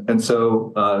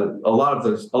 So a lot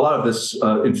of this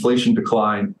inflation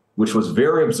decline, which was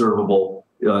very observable,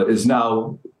 is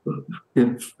now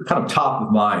kind of top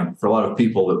of mind for a lot of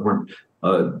people that weren't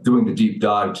doing the deep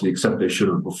dive to the extent they should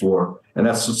have before, and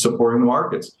that's supporting the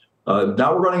markets.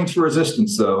 Now we're running into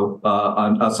resistance, though,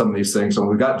 on some of these things. So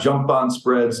we've got junk bond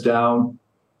spreads down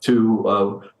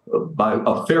to by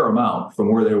a fair amount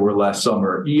from where they were last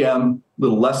summer. EM, a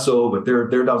little less so, but they're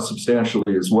down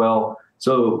substantially as well.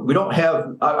 So we don't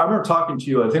have, I remember talking to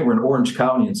you, I think we're in Orange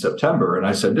County in September, and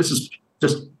I said, this is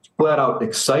just flat out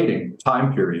exciting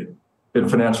time period in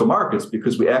financial markets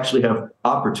because we actually have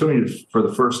opportunity for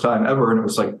the first time ever. And it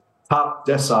was like top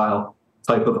decile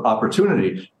type of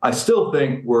opportunity. I still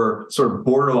think we're sort of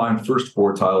borderline first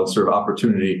quartile sort of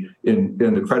opportunity in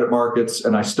the credit markets.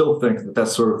 And I still think that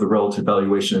that's sort of the relative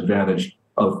valuation advantage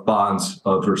of bonds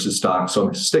versus stocks. So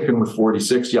I'm sticking with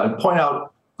 40-60. I'd point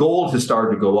out gold has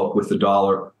started to go up with the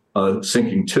dollar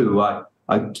sinking too. I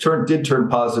did turn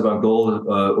positive on gold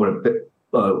when it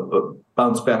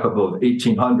bounced back above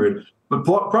 1,800. But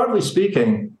broadly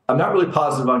speaking, I'm not really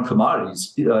positive on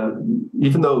commodities.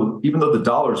 Even though the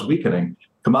dollar is weakening,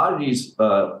 commodities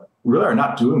really are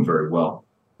not doing very well.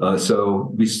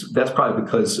 So that's probably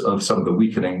because of some of the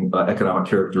weakening economic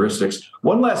characteristics.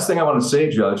 One last thing I want to say,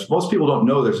 Judge, most people don't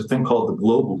know there's a thing called the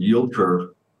global yield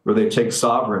curve, where they take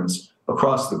sovereigns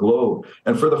across the globe.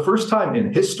 And for the first time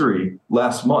in history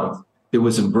last month, it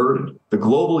was inverted. The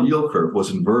global yield curve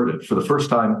was inverted for the first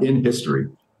time in history.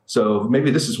 So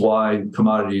maybe this is why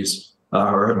commodities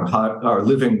are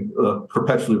living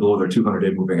perpetually below their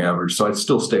 200-day moving average. So I'd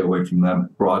still stay away from them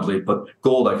broadly, but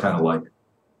gold I kind of like.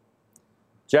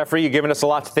 Jeffrey, you've given us a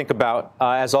lot to think about.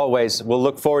 As always, we'll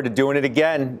look forward to doing it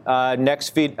again next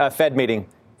Fed meeting.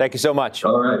 Thank you so much.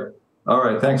 All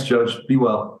right. Thanks, Judge. Be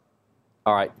well.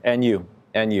 All right. And you.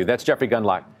 That's Jeffrey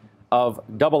Gundlach of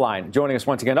DoubleLine joining us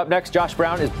once again. Up next, Josh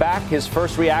Brown is back. His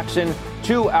first reaction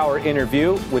to our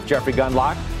interview with Jeffrey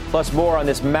Gundlach, plus more on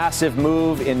this massive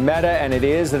move in Meta. And it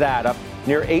is that up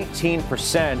near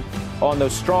 18% on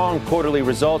those strong quarterly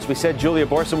results. We said Julia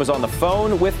Boorstin was on the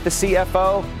phone with the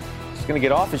CFO. She's going to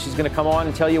get off and she's going to come on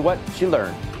and tell you what she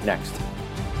learned next.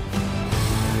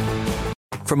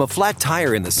 From a flat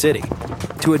tire in the city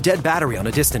to a dead battery on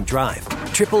a distant drive,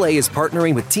 AAA is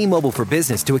partnering with T-Mobile for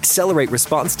Business to accelerate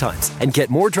response times and get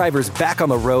more drivers back on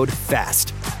the road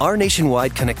fast. Our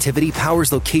nationwide connectivity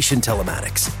powers location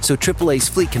telematics, so AAA's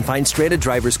fleet can find stranded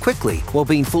drivers quickly while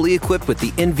being fully equipped with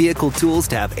the in-vehicle tools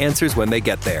to have answers when they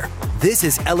get there. This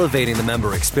is elevating the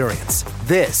member experience.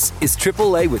 This is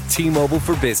AAA with T-Mobile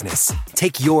for Business.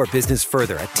 Take your business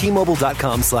further at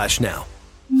T-Mobile.com/now.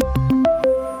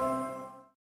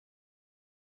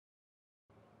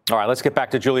 All right, let's get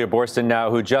back to Julia Boorstin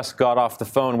now, who just got off the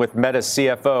phone with Meta's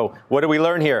CFO. What did we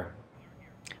learn here?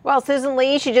 Well, Susan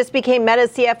Lee, she just became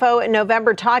Meta's CFO in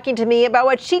November, talking to me about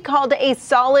what she called a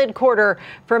solid quarter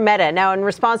for Meta. Now, in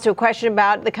response to a question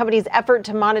about the company's effort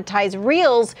to monetize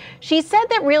Reels, she said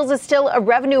that Reels is still a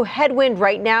revenue headwind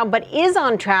right now, but is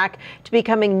on track to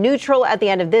becoming neutral at the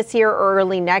end of this year or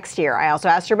early next year. I also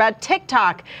asked her about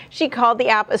TikTok. She called the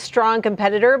app a strong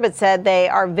competitor, but said they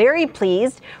are very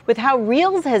pleased with how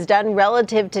Reels has done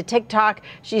relative to TikTok.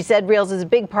 She said Reels is a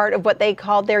big part of what they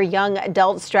called their young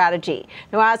adult strategy.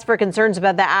 Now, as for concerns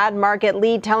about the ad market,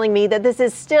 Lee telling me that this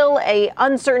is still an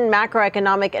uncertain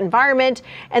macroeconomic environment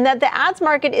and that the ads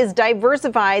market is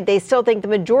diversified. They still think the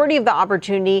majority of the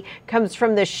opportunity comes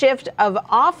from the shift of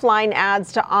offline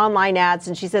ads to online ads.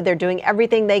 And she said they're doing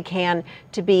everything they can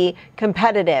to be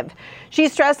competitive. She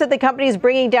stressed that the company is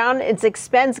bringing down its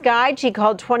expense guide. She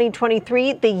called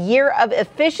 2023 the year of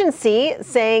efficiency,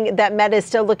 saying that Meta is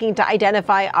still looking to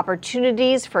identify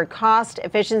opportunities for cost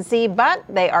efficiency, but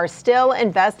they are still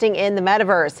investing in the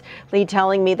metaverse. Lee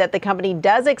telling me that the company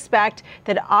does expect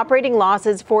that operating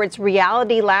losses for its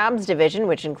Reality Labs division,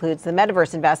 which includes the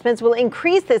metaverse investments, will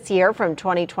increase this year from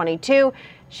 2022.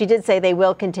 She did say they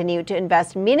will continue to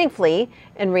invest meaningfully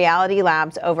in Reality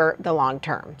Labs over the long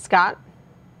term. Scott?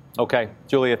 Okay,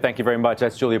 Julia, thank you very much.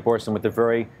 That's Julia Boorstin with the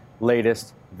very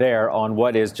latest there on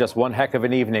what is just one heck of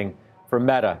an evening for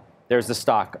Meta. There's the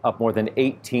stock up more than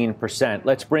 18%.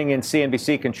 Let's bring in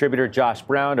CNBC contributor Josh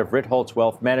Brown of Ritholtz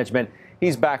Wealth Management.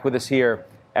 He's back with us here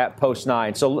at Post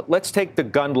 9. So let's take the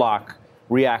Gundlach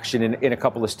reaction in a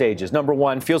couple of stages. Number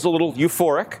one, feels a little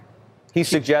euphoric. He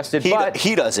suggested, but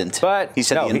he doesn't. But he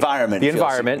said the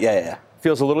environment. Yeah.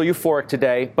 Feels a little euphoric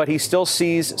today, but he still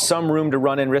sees some room to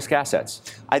run in risk assets.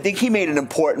 I think he made an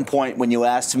important point when you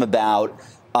asked him about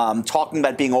talking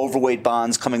about being overweight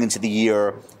bonds coming into the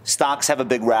year. Stocks have a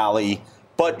big rally,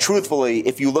 But truthfully,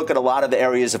 if you look at a lot of the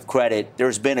areas of credit,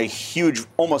 there's been a huge,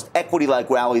 almost equity-like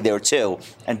rally there, too.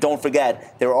 And don't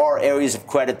forget, there are areas of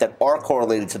credit that are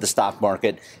correlated to the stock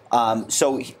market.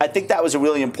 So I think that was a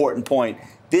really important point.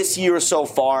 This year so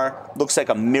far looks like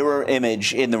a mirror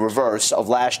image in the reverse of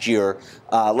last year.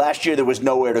 Last year, there was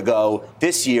nowhere to go.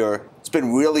 This year, it's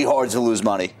been really hard to lose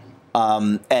money.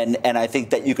 And I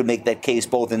think that you can make that case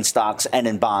both in stocks and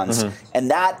in bonds. And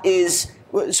that is,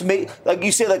 like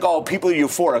you say, like, oh, people are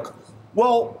euphoric.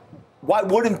 Well, why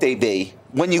wouldn't they be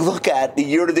when you look at the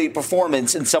year-to-date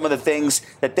performance and some of the things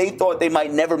that they thought they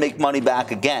might never make money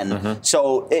back again?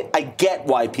 So I get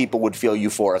why people would feel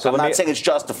euphoric. So I'm not saying it's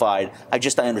justified. I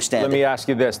understand. Let me ask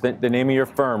you this. The name of your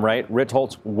firm, right?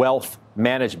 Ritholtz Wealth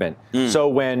Management. So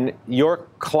when your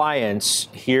clients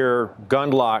hear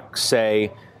Gundlach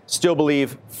say, still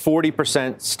believe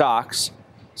 40% stocks,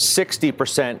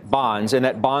 60% bonds, and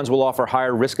that bonds will offer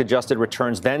higher risk-adjusted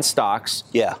returns than stocks.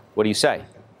 Yeah. What do you say?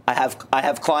 I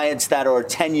have clients that are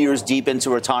 10 years deep into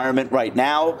retirement right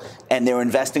now, and they're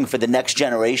investing for the next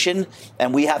generation.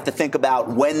 And we have to think about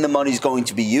when the money's going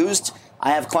to be used.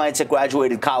 I have clients that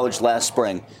graduated college last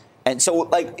spring. And so,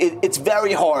 like, it's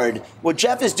very hard. What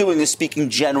Jeff is doing is speaking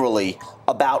generally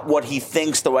about what he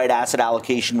thinks the right asset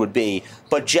allocation would be.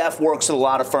 But Jeff works at a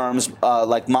lot of firms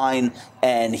like mine,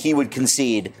 and he would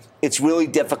concede it's really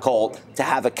difficult to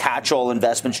have a catch-all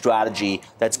investment strategy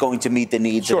that's going to meet the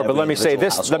needs of every but let me say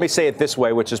this. household. Let me say it this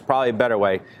way, which is probably a better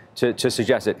way to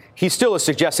suggest it. He still is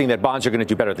suggesting that bonds are going to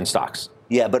do better than stocks.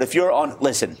 Yeah, but if you're on,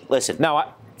 listen.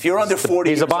 Now, if you're under 40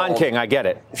 years he's a bond old, king. I get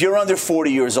it. If you're under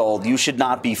 40 years old, you should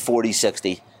not be 40,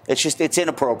 60. It's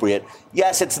inappropriate.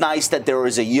 Yes, it's nice that there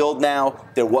is a yield now.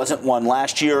 There wasn't one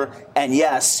last year. And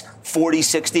yes, 40,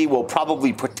 60 will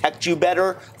probably protect you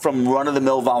better from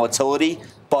run-of-the-mill volatility.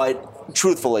 But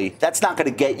truthfully, that's not going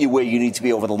to get you where you need to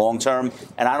be over the long term.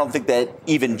 And I don't think that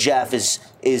even Jeff is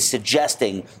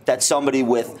suggesting that somebody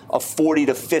with a 40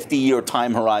 to 50-year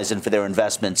time horizon for their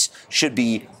investments should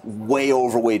be way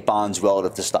overweight bonds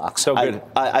relative to stocks. So good.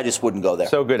 I just wouldn't go there.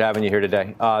 So good having you here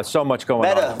today. So much going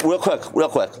on. Real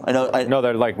quick. I know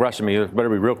they're like rushing me. Better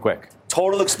be real quick.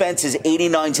 Total expense is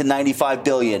 $89 to $95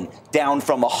 billion, down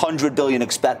from $100 billion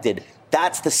expected.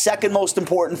 That's the second most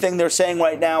important thing they're saying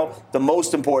right now. The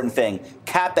most important thing,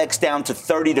 CapEx down to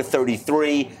 30 to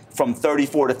 33 from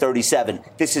 34 to 37.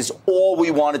 This is all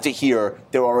we wanted to hear.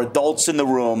 There are adults in the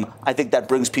room. I think that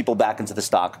brings people back into the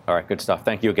stock. All right, good stuff.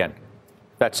 Thank you again.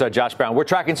 That's Josh Brown. We're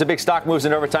tracking some big stock moves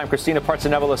in overtime. Christina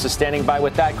Partsinevelos is standing by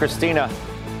with that. Christina.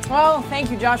 Well, thank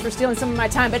you, Josh, for stealing some of my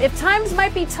time. But if times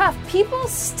might be tough, people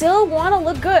still want to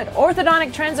look good.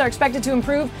 Orthodontic trends are expected to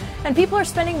improve, and people are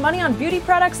spending money on beauty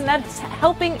products, and that's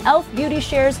helping e.l.f. Beauty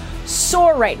shares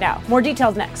soar right now. More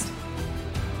details next.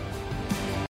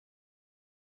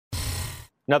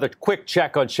 Another quick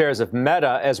check on shares of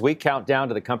Meta as we count down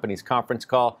to the company's conference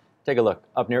call. Take a look,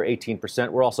 up near 18%.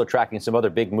 We're also tracking some other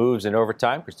big moves in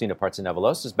overtime. Christina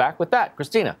Partsinevelos is back with that.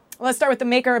 Christina. Let's start with the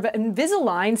maker of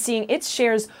Invisalign, seeing its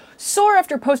shares soar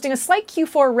after posting a slight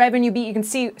Q4 revenue beat. You can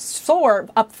see soar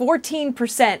up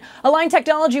 14%. Align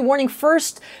Technology warning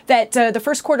first that the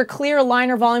first quarter clear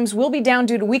aligner volumes will be down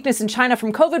due to weakness in China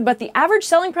from COVID, but the average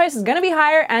selling price is going to be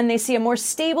higher, and they see a more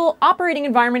stable operating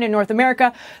environment in North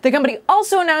America. The company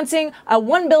also announcing a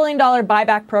 $1 billion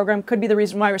buyback program. Could be the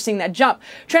reason why we're seeing that jump.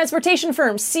 Transportation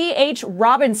firm C.H.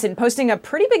 Robinson posting a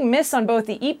pretty big miss on both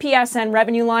the EPS and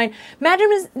revenue line.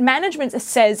 Management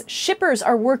says shippers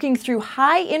are working through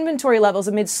high inventory levels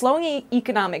amid slowing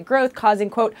economic growth, causing,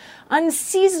 quote,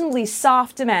 unseasonably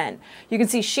soft demand. You can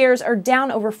see shares are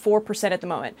down over 4% at the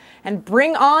moment. And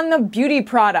bring on the beauty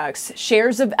products.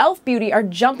 Shares of e.l.f. Beauty are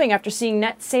jumping after seeing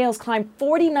net sales climb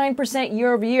 49%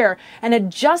 year over year, and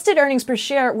adjusted earnings per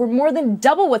share were more than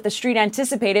double what the street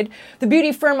anticipated. The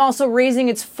beauty firm also raising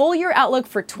its full year outlook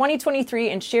for 2023,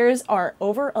 and shares are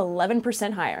over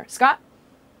 11% higher. Scott?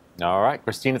 All right,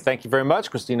 Christina, thank you very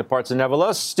much. Christina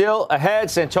Partsinevelos still ahead.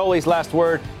 Santoli's last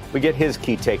word. We get his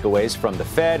key takeaways from the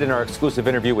Fed in our exclusive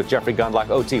interview with Jeffrey Gundlach.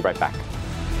 OT, right back.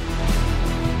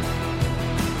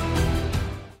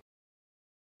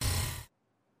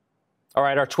 All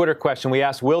right, our Twitter question. We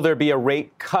asked, will there be a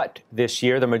rate cut this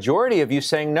year? The majority of you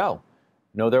saying no.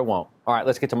 No, there won't. All right,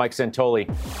 let's get to Mike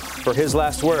Santoli for his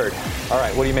last word. All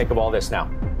right, what do you make of all this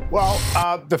now? Well,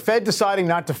 the Fed deciding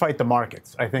not to fight the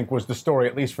markets, I think, was the story,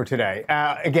 at least for today.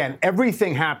 Again,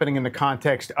 everything happening in the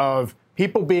context of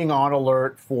people being on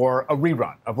alert for a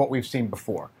rerun of what we've seen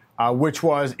before, which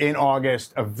was in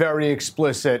August a very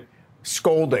explicit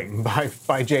scolding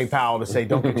by Jay Powell to say,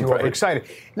 don't get too overexcited.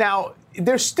 Now,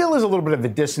 there still is a little bit of a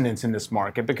dissonance in this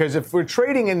market because if we're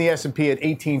trading in the S&P at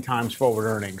 18 times forward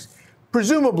earnings,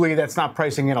 Presumably, that's not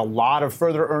pricing in a lot of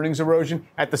further earnings erosion.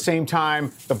 At the same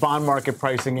time, the bond market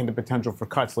pricing in the potential for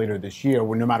cuts later this year,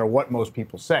 no matter what most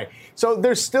people say. So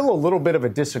there's still a little bit of a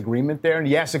disagreement there. And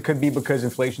yes, it could be because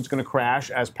inflation's going to crash,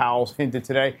 as Powell hinted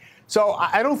today. So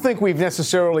I don't think we've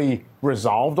necessarily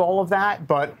resolved all of that,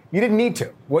 but you didn't need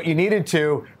to. What you needed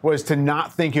to was to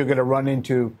not think you're going to run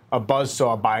into a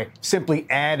buzzsaw by simply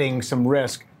adding some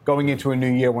risk going into a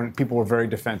new year when people were very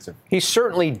defensive. He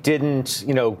certainly didn't,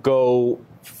 go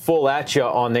full at you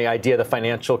on the idea of the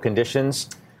financial conditions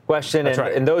question. That's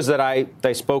right. And those that I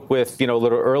spoke with, a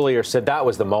little earlier said that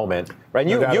was the moment, right?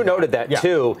 And you noted that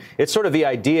too. It's sort of the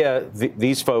idea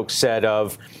these folks said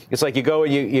of, it's like you go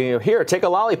and you here, take a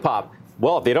lollipop.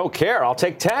 Well, if they don't care, I'll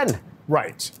take 10.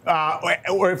 Right.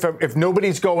 Or if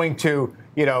nobody's going to,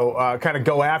 kind of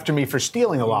go after me for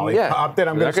stealing a lollipop, then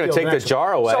I'm going to take the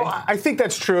jar away. So I think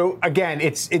that's true. Again,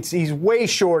 he's way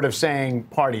short of saying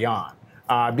party on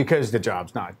because the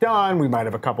job's not done. We might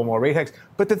have a couple more rate hikes.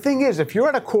 But the thing is, if you're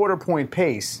at a quarter-point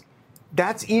pace,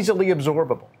 that's easily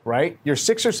absorbable, right? You're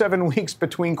 6 or 7 weeks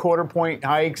between quarter-point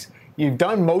hikes. You've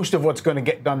done most of what's going to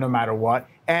get done no matter what.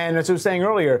 And as I was saying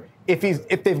earlier, if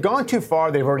they've gone too far,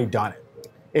 they've already done it.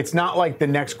 It's not like the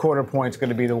next quarter point is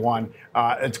going to be the one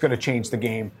that's going to change the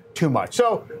game too much.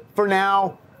 So for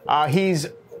now, he's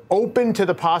open to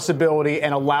the possibility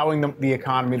and allowing the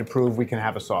economy to prove we can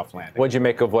have a soft landing. What did you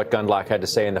make of what Gundlach had to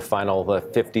say in the final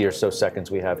 50 or so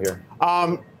seconds we have here?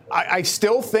 I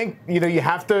still think you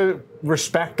have to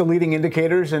respect the leading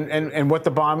indicators and what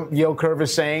the bond yield curve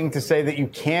is saying to say that you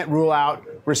can't rule out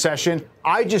recession.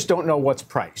 I just don't know what's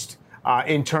priced.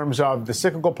 In terms of the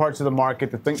cyclical parts of the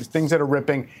market, the things that are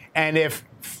ripping. And if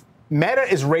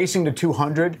Meta is racing to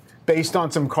 200 based on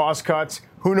some cost cuts,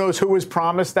 who knows who was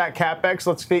promised that CapEx?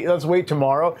 Let's wait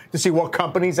tomorrow to see what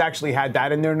companies actually had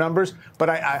that in their numbers.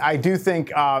 But I do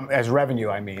think, as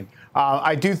revenue,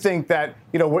 I do think that,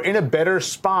 we're in a better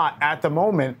spot at the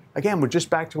moment. Again, we're just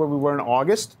back to where we were in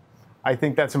August. I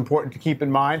think that's important to keep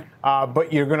in mind.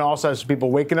 But you're going to also have some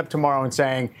people waking up tomorrow and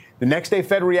saying the next day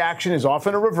Fed reaction is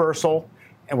often a reversal,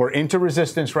 and we're into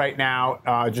resistance right now,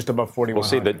 just above 41. We'll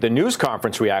see. The news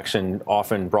conference reaction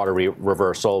often brought a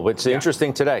reversal. It's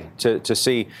interesting today to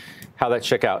see how that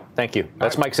shook out. Thank you.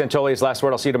 That's Mike Santoli's last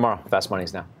word. I'll see you tomorrow. Fast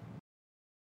Money's now.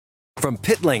 From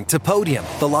pit lane to podium,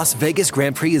 the Las Vegas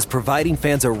Grand Prix is providing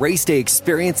fans a race day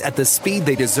experience at the speed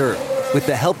they deserve. With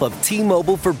the help of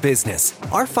T-Mobile for Business,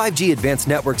 our 5G advanced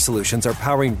network solutions are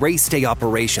powering race day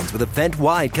operations with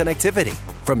event-wide connectivity.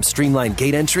 From streamlined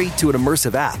gate entry to an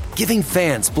immersive app, giving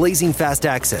fans blazing fast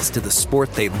access to the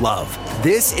sport they love.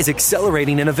 This is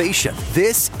accelerating innovation.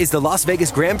 This is the Las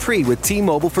Vegas Grand Prix with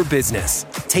T-Mobile for Business.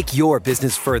 Take your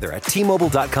business further at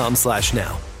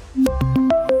T-Mobile.com/now.